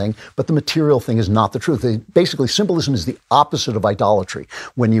material thing, but the material thing is not the truth. Basically, symbolism is the opposite of idolatry.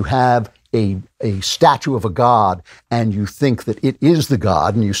 When you have a statue of a god and you think that it is the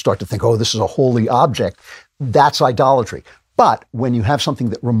god and you start to think, oh, this is a holy object, that's idolatry. But when you have something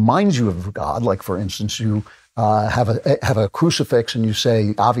that reminds you of God, like for instance, you have a crucifix and you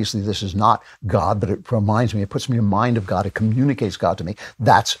say, obviously this is not God, but it reminds me, it puts me in mind of God, it communicates God to me.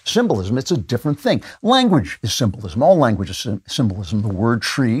 That's symbolism. It's a different thing. Language is symbolism. All language is symbolism. The word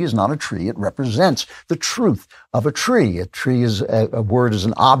tree is not a tree. It represents the truth of a tree. A tree is a word is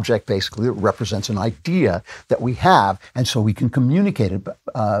an object, basically. It represents an idea that we have, and so we can communicate it.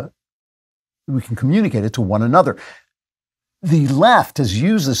 We can communicate it to one another. The left has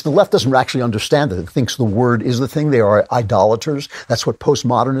used this. The left doesn't actually understand it. It thinks the word is the thing. They are idolaters. That's what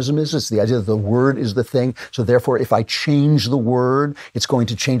postmodernism is. It's the idea that the word is the thing. So therefore, if I change the word, it's going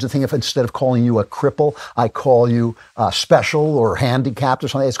to change the thing. If instead of calling you a cripple, I call you special or handicapped or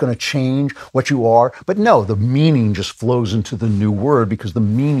something, it's going to change what you are. But no, the meaning just flows into the new word because the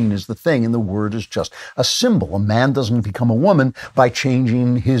meaning is the thing and the word is just a symbol. A man doesn't become a woman by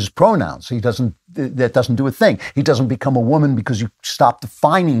changing his pronouns. That doesn't do a thing. He doesn't become a woman because you stop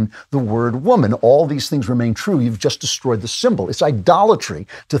defining the word woman. All these things remain true. You've just destroyed the symbol. It's idolatry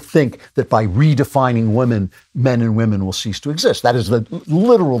to think that by redefining women, men and women will cease to exist. That is the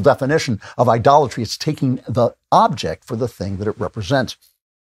literal definition of idolatry. It's taking the object for the thing that it represents.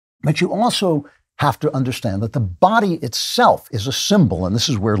 But you also have to understand that the body itself is a symbol, and this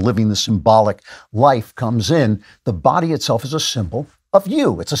is where living the symbolic life comes in. The body itself is a symbol of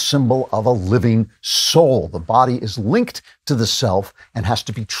you. It's a symbol of a living soul. The body is linked to the self and has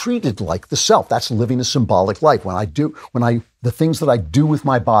to be treated like the self. That's living a symbolic life. The things that I do with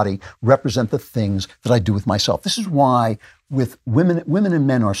my body represent the things that I do with myself. This is why with women and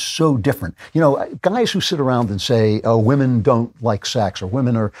men are so different. You know, guys who sit around and say, "Oh, women don't like sex," or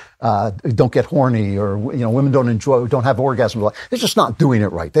 "Women don't get horny," or "Women don't have orgasms." They're just not doing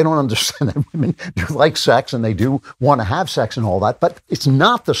it right. They don't understand that women do like sex and they do want to have sex and all that. But it's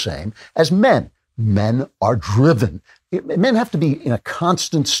not the same as men. Men are driven. Men have to be in a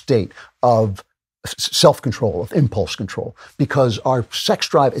constant state of self-control, of impulse control, because our sex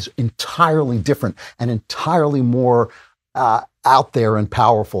drive is entirely different and entirely more out there and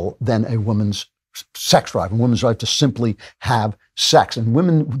powerful than a woman's sex drive. A woman's drive to simply have sex. And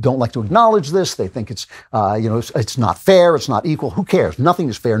women don't like to acknowledge this. They think it's not fair. It's not equal. Who cares? Nothing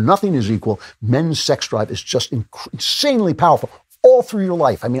is fair. Nothing is equal. Men's sex drive is just insanely powerful all through your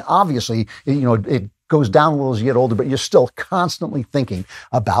life. I mean, obviously, it goes down a little as you get older, but you're still constantly thinking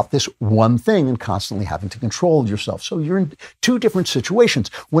about this one thing and constantly having to control yourself. So you're in two different situations.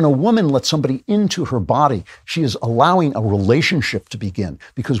 When a woman lets somebody into her body, she is allowing a relationship to begin,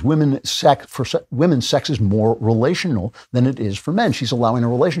 because women's sex is more relational than it is for men. She's allowing a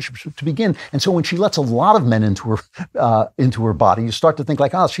relationship to begin. And so when she lets a lot of men into her body, you start to think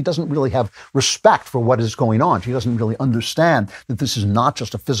like, she doesn't really have respect for what is going on. She doesn't really understand that this is not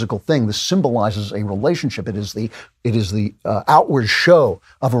just a physical thing. This symbolizes a relationship. It is the outward show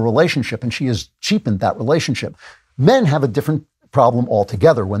of a relationship, and she has cheapened that relationship. Men have a different problem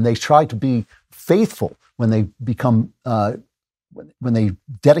altogether. When they try to be faithful, when they become when they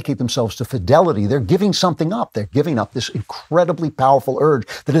dedicate themselves to fidelity, they're giving something up. They're giving up this incredibly powerful urge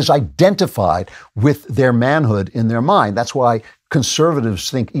that is identified with their manhood in their mind. That's why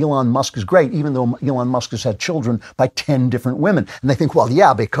conservatives think Elon Musk is great, even though Elon Musk has had children by 10 different women. And they think, well,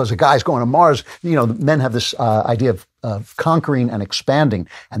 yeah, because a guy's going to Mars, men have this idea of conquering and expanding.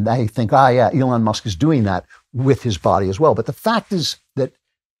 And they think, Elon Musk is doing that with his body as well. But the fact is that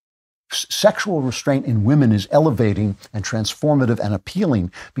sexual restraint in women is elevating and transformative and appealing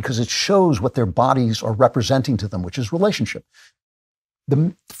because it shows what their bodies are representing to them, which is relationship.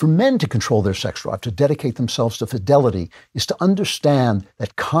 For men to control their sex drive, to dedicate themselves to fidelity, is to understand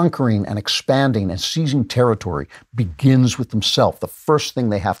that conquering and expanding and seizing territory begins with themselves. The first thing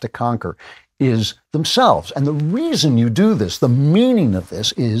they have to conquer is themselves. And the reason you do this, the meaning of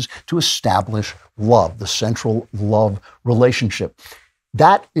this, is to establish love, the central love relationship.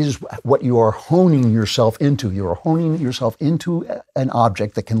 That is what you are honing yourself into. You are honing yourself into an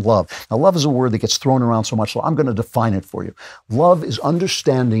object that can love. Now, love is a word that gets thrown around so much, so I'm going to define it for you. Love is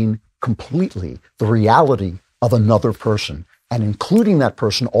understanding completely the reality of another person and including that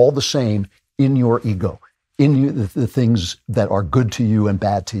person all the same in your ego, in the things that are good to you and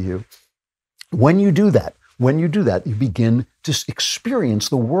bad to you. When you do that, you begin to experience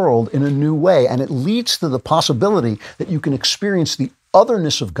the world in a new way, and it leads to the possibility that you can experience the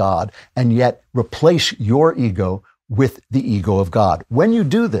otherness of God and yet replace your ego with the ego of God. When you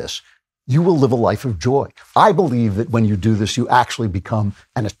do this, you will live a life of joy. I believe that when you do this, you actually become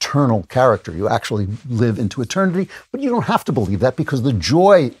an eternal character. You actually live into eternity, but you don't have to believe that, because the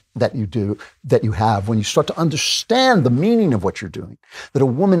joy that you have when you start to understand the meaning of what you're doing, that a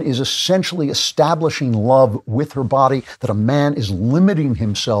woman is essentially establishing love with her body, that a man is limiting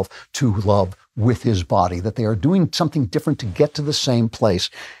himself to love with his body, that they are doing something different to get to the same place.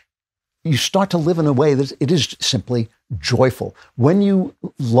 You start to live in a way that it is simply joyful. When you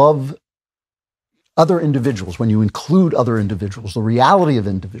love other individuals, when you include other individuals, the reality of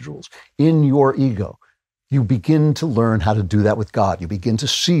individuals in your ego, you begin to learn how to do that with God. You begin to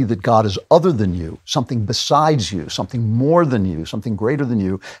see that God is other than you, something besides you, something more than you, something greater than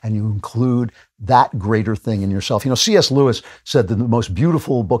you, and you include that greater thing in yourself. You know, C.S. Lewis said that the most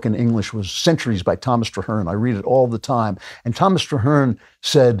beautiful book in English was Centuries by Thomas Traherne. I read it all the time. And Thomas Traherne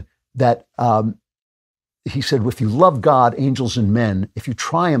said that, he said, if you love God, angels, and men, if you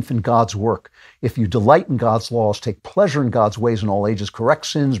triumph in God's work, if you delight in God's laws, take pleasure in God's ways in all ages, correct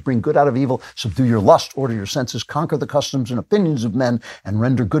sins, bring good out of evil, subdue your lust, order your senses, conquer the customs and opinions of men, and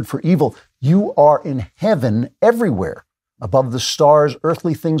render good for evil, you are in heaven everywhere. Above the stars,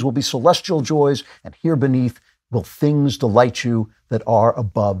 earthly things will be celestial joys, and here beneath will things delight you that are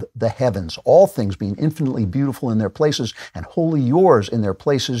above the heavens. All things being infinitely beautiful in their places, and wholly yours in their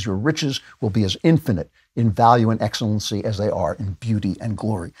places, your riches will be as infinite in value and excellency as they are in beauty and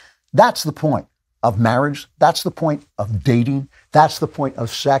glory. That's the point of marriage. That's the point of dating. That's the point of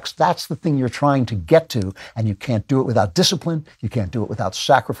sex. That's the thing you're trying to get to, and you can't do it without discipline. You can't do it without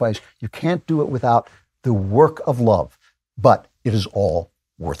sacrifice. You can't do it without the work of love, but it is all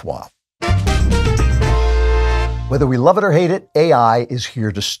worthwhile. Whether we love it or hate it, AI is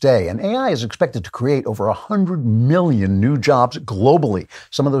here to stay. And AI is expected to create over 100 million new jobs globally.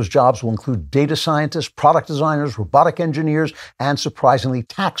 Some of those jobs will include data scientists, product designers, robotic engineers, and surprisingly,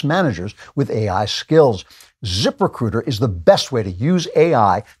 tax managers with AI skills. ZipRecruiter is the best way to use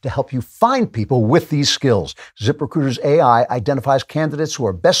AI to help you find people with these skills. ZipRecruiter's AI identifies candidates who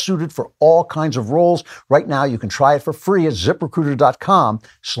are best suited for all kinds of roles. Right now, you can try it for free at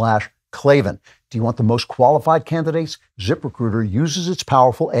ZipRecruiter.com/Klavan. Do you want the most qualified candidates? ZipRecruiter uses its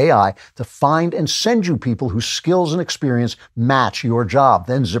powerful AI to find and send you people whose skills and experience match your job.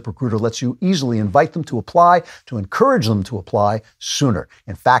 Then ZipRecruiter lets you easily invite them to apply, to encourage them to apply sooner.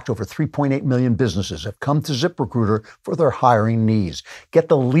 In fact, over 3.8 million businesses have come to ZipRecruiter for their hiring needs. Get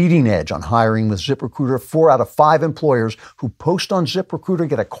the leading edge on hiring with ZipRecruiter. 4 out of 5 employers who post on ZipRecruiter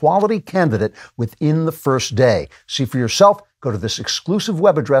get a quality candidate within the first day. See for yourself. Go to this exclusive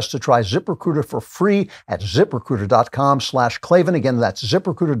web address to try ZipRecruiter for free at ZipRecruiter.com/Klavan. Again, that's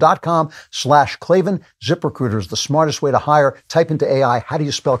ZipRecruiter.com/Klavan. ZipRecruiter is the smartest way to hire. Type into AI, how do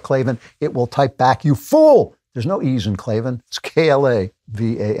you spell Klavan? It will type back, you fool! There's no E's in Klavan. It's Klavan.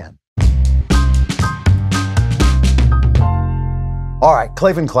 All right,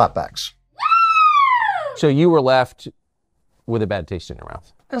 Klavan clapbacks. So you were left with a bad taste in your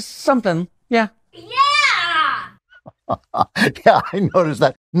mouth. Something, yeah. Yeah, I noticed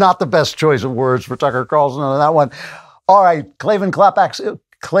that. Not the best choice of words for Tucker Carlson on that one. All right, Klavan clapbacks.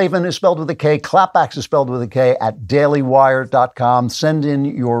 Klavan is spelled with a K. Clapbacks is spelled with a K at DailyWire.com. Send in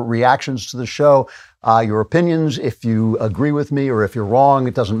your reactions to the show, your opinions. If you agree with me or if you're wrong,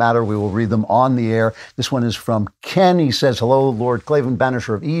 it doesn't matter. We will read them on the air. This one is from Ken. He says, hello, Lord Klavan,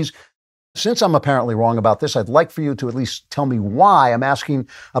 banisher of ease. Since I'm apparently wrong about this, I'd like for you to at least tell me why. I'm asking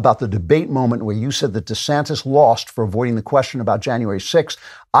about the debate moment where you said that DeSantis lost for avoiding the question about January 6th.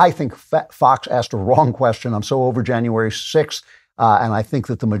 I think Fox asked a wrong question. I'm so over January 6th, and I think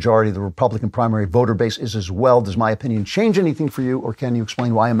that the majority of the Republican primary voter base is as well. Does my opinion change anything for you, or can you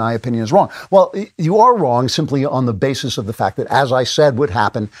explain why my opinion is wrong? Well, you are wrong simply on the basis of the fact that, as I said would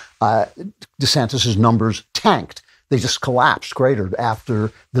happen, DeSantis's numbers tanked. They just collapsed greater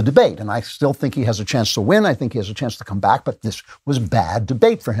after the debate. And I still think he has a chance to win. I think he has a chance to come back. But this was bad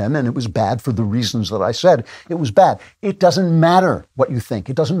debate for him. And it was bad for the reasons that I said it was bad. It doesn't matter what you think.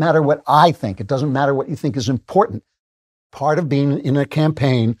 It doesn't matter what I think. It doesn't matter what you think is important. Part of being in a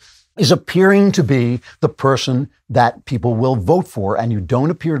campaign is appearing to be the person that people will vote for. And you don't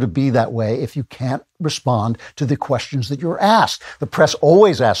appear to be that way if you can't respond to the questions that you're asked. The press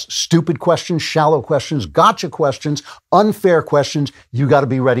always asks stupid questions, shallow questions, gotcha questions, unfair questions. You got to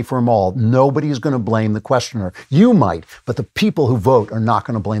be ready for them all. Nobody is going to blame the questioner. You might, but the people who vote are not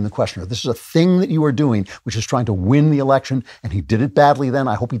going to blame the questioner. This is a thing that you are doing, which is trying to win the election. And he did it badly then.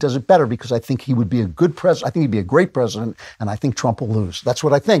 I hope he does it better, because I think he would be a good president. I think he'd be a great president. And I think Trump will lose. That's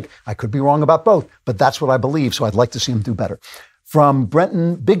what I think. I could be wrong about both, but that's what I believe. So I'd like to see him do better. From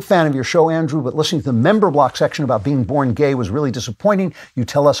Brenton, big fan of your show, Andrew, but listening to the member block section about being born gay was really disappointing. You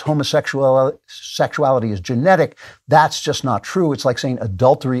tell us homosexuality is genetic. That's just not true. It's like saying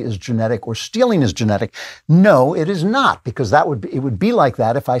adultery is genetic or stealing is genetic. No, it is not, because it would be like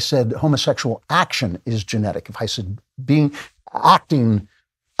that if I said homosexual action is genetic. If I said acting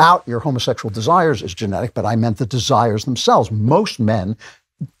out your homosexual desires is genetic, but I meant the desires themselves. Most men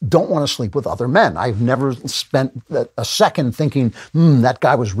don't want to sleep with other men. I've never spent a second thinking, that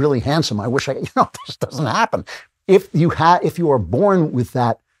guy was really handsome. I wish this doesn't happen. If you are born with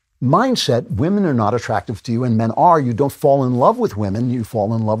that mindset, women are not attractive to you and men are. You don't fall in love with women, you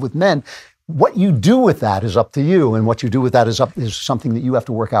fall in love with men. What you do with that is up to you, and what you do with that is something that you have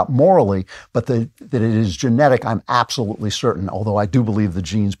to work out morally. But that it is genetic, I'm absolutely certain, although I do believe the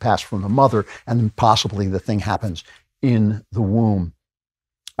genes pass from the mother and possibly the thing happens in the womb.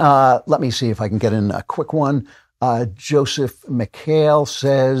 Let me see if I can get in a quick one. Joseph McHale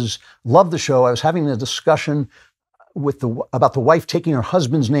says, love the show. I was having a discussion about the wife taking her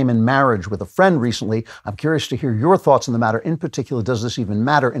husband's name in marriage with a friend recently. I'm curious to hear your thoughts on the matter. In particular, does this even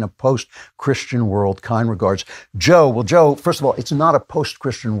matter in a post-Christian world? Kind regards, Joe. Well, Joe, first of all, it's not a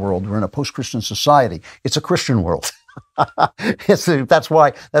post-Christian world. We're in a post-Christian society. It's a Christian world. That's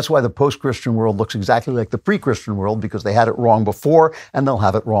why the post-Christian world looks exactly like the pre-Christian world, because they had it wrong before and they'll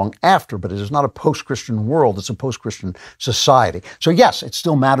have it wrong after. But it is not a post-Christian world. It's a post-Christian society. So yes, it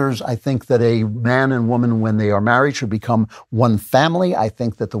still matters. I think that a man and woman, when they are married, should become one family. I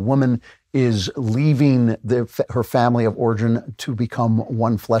think that the woman is leaving her family of origin to become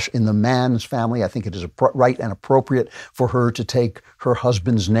one flesh in the man's family. I think it is right and appropriate for her to take her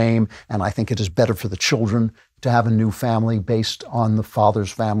husband's name, and I think it is better for the children to have a new family based on the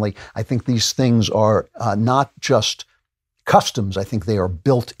father's family. I think these things are not just customs. I think they are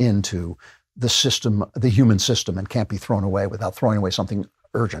built into the system, the human system, and can't be thrown away without throwing away something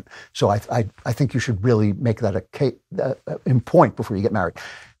urgent. So I think you should really make that a point before you get married.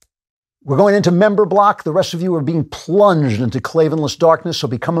 We're going into member block. The rest of you are being plunged into Klavanless darkness. So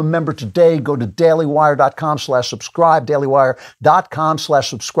become a member today. Go to dailywire.com/subscribe,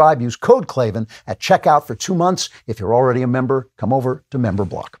 dailywire.com/subscribe. Use code Klavan at checkout for 2 months. If you're already a member, come over to member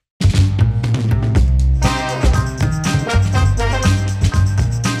block.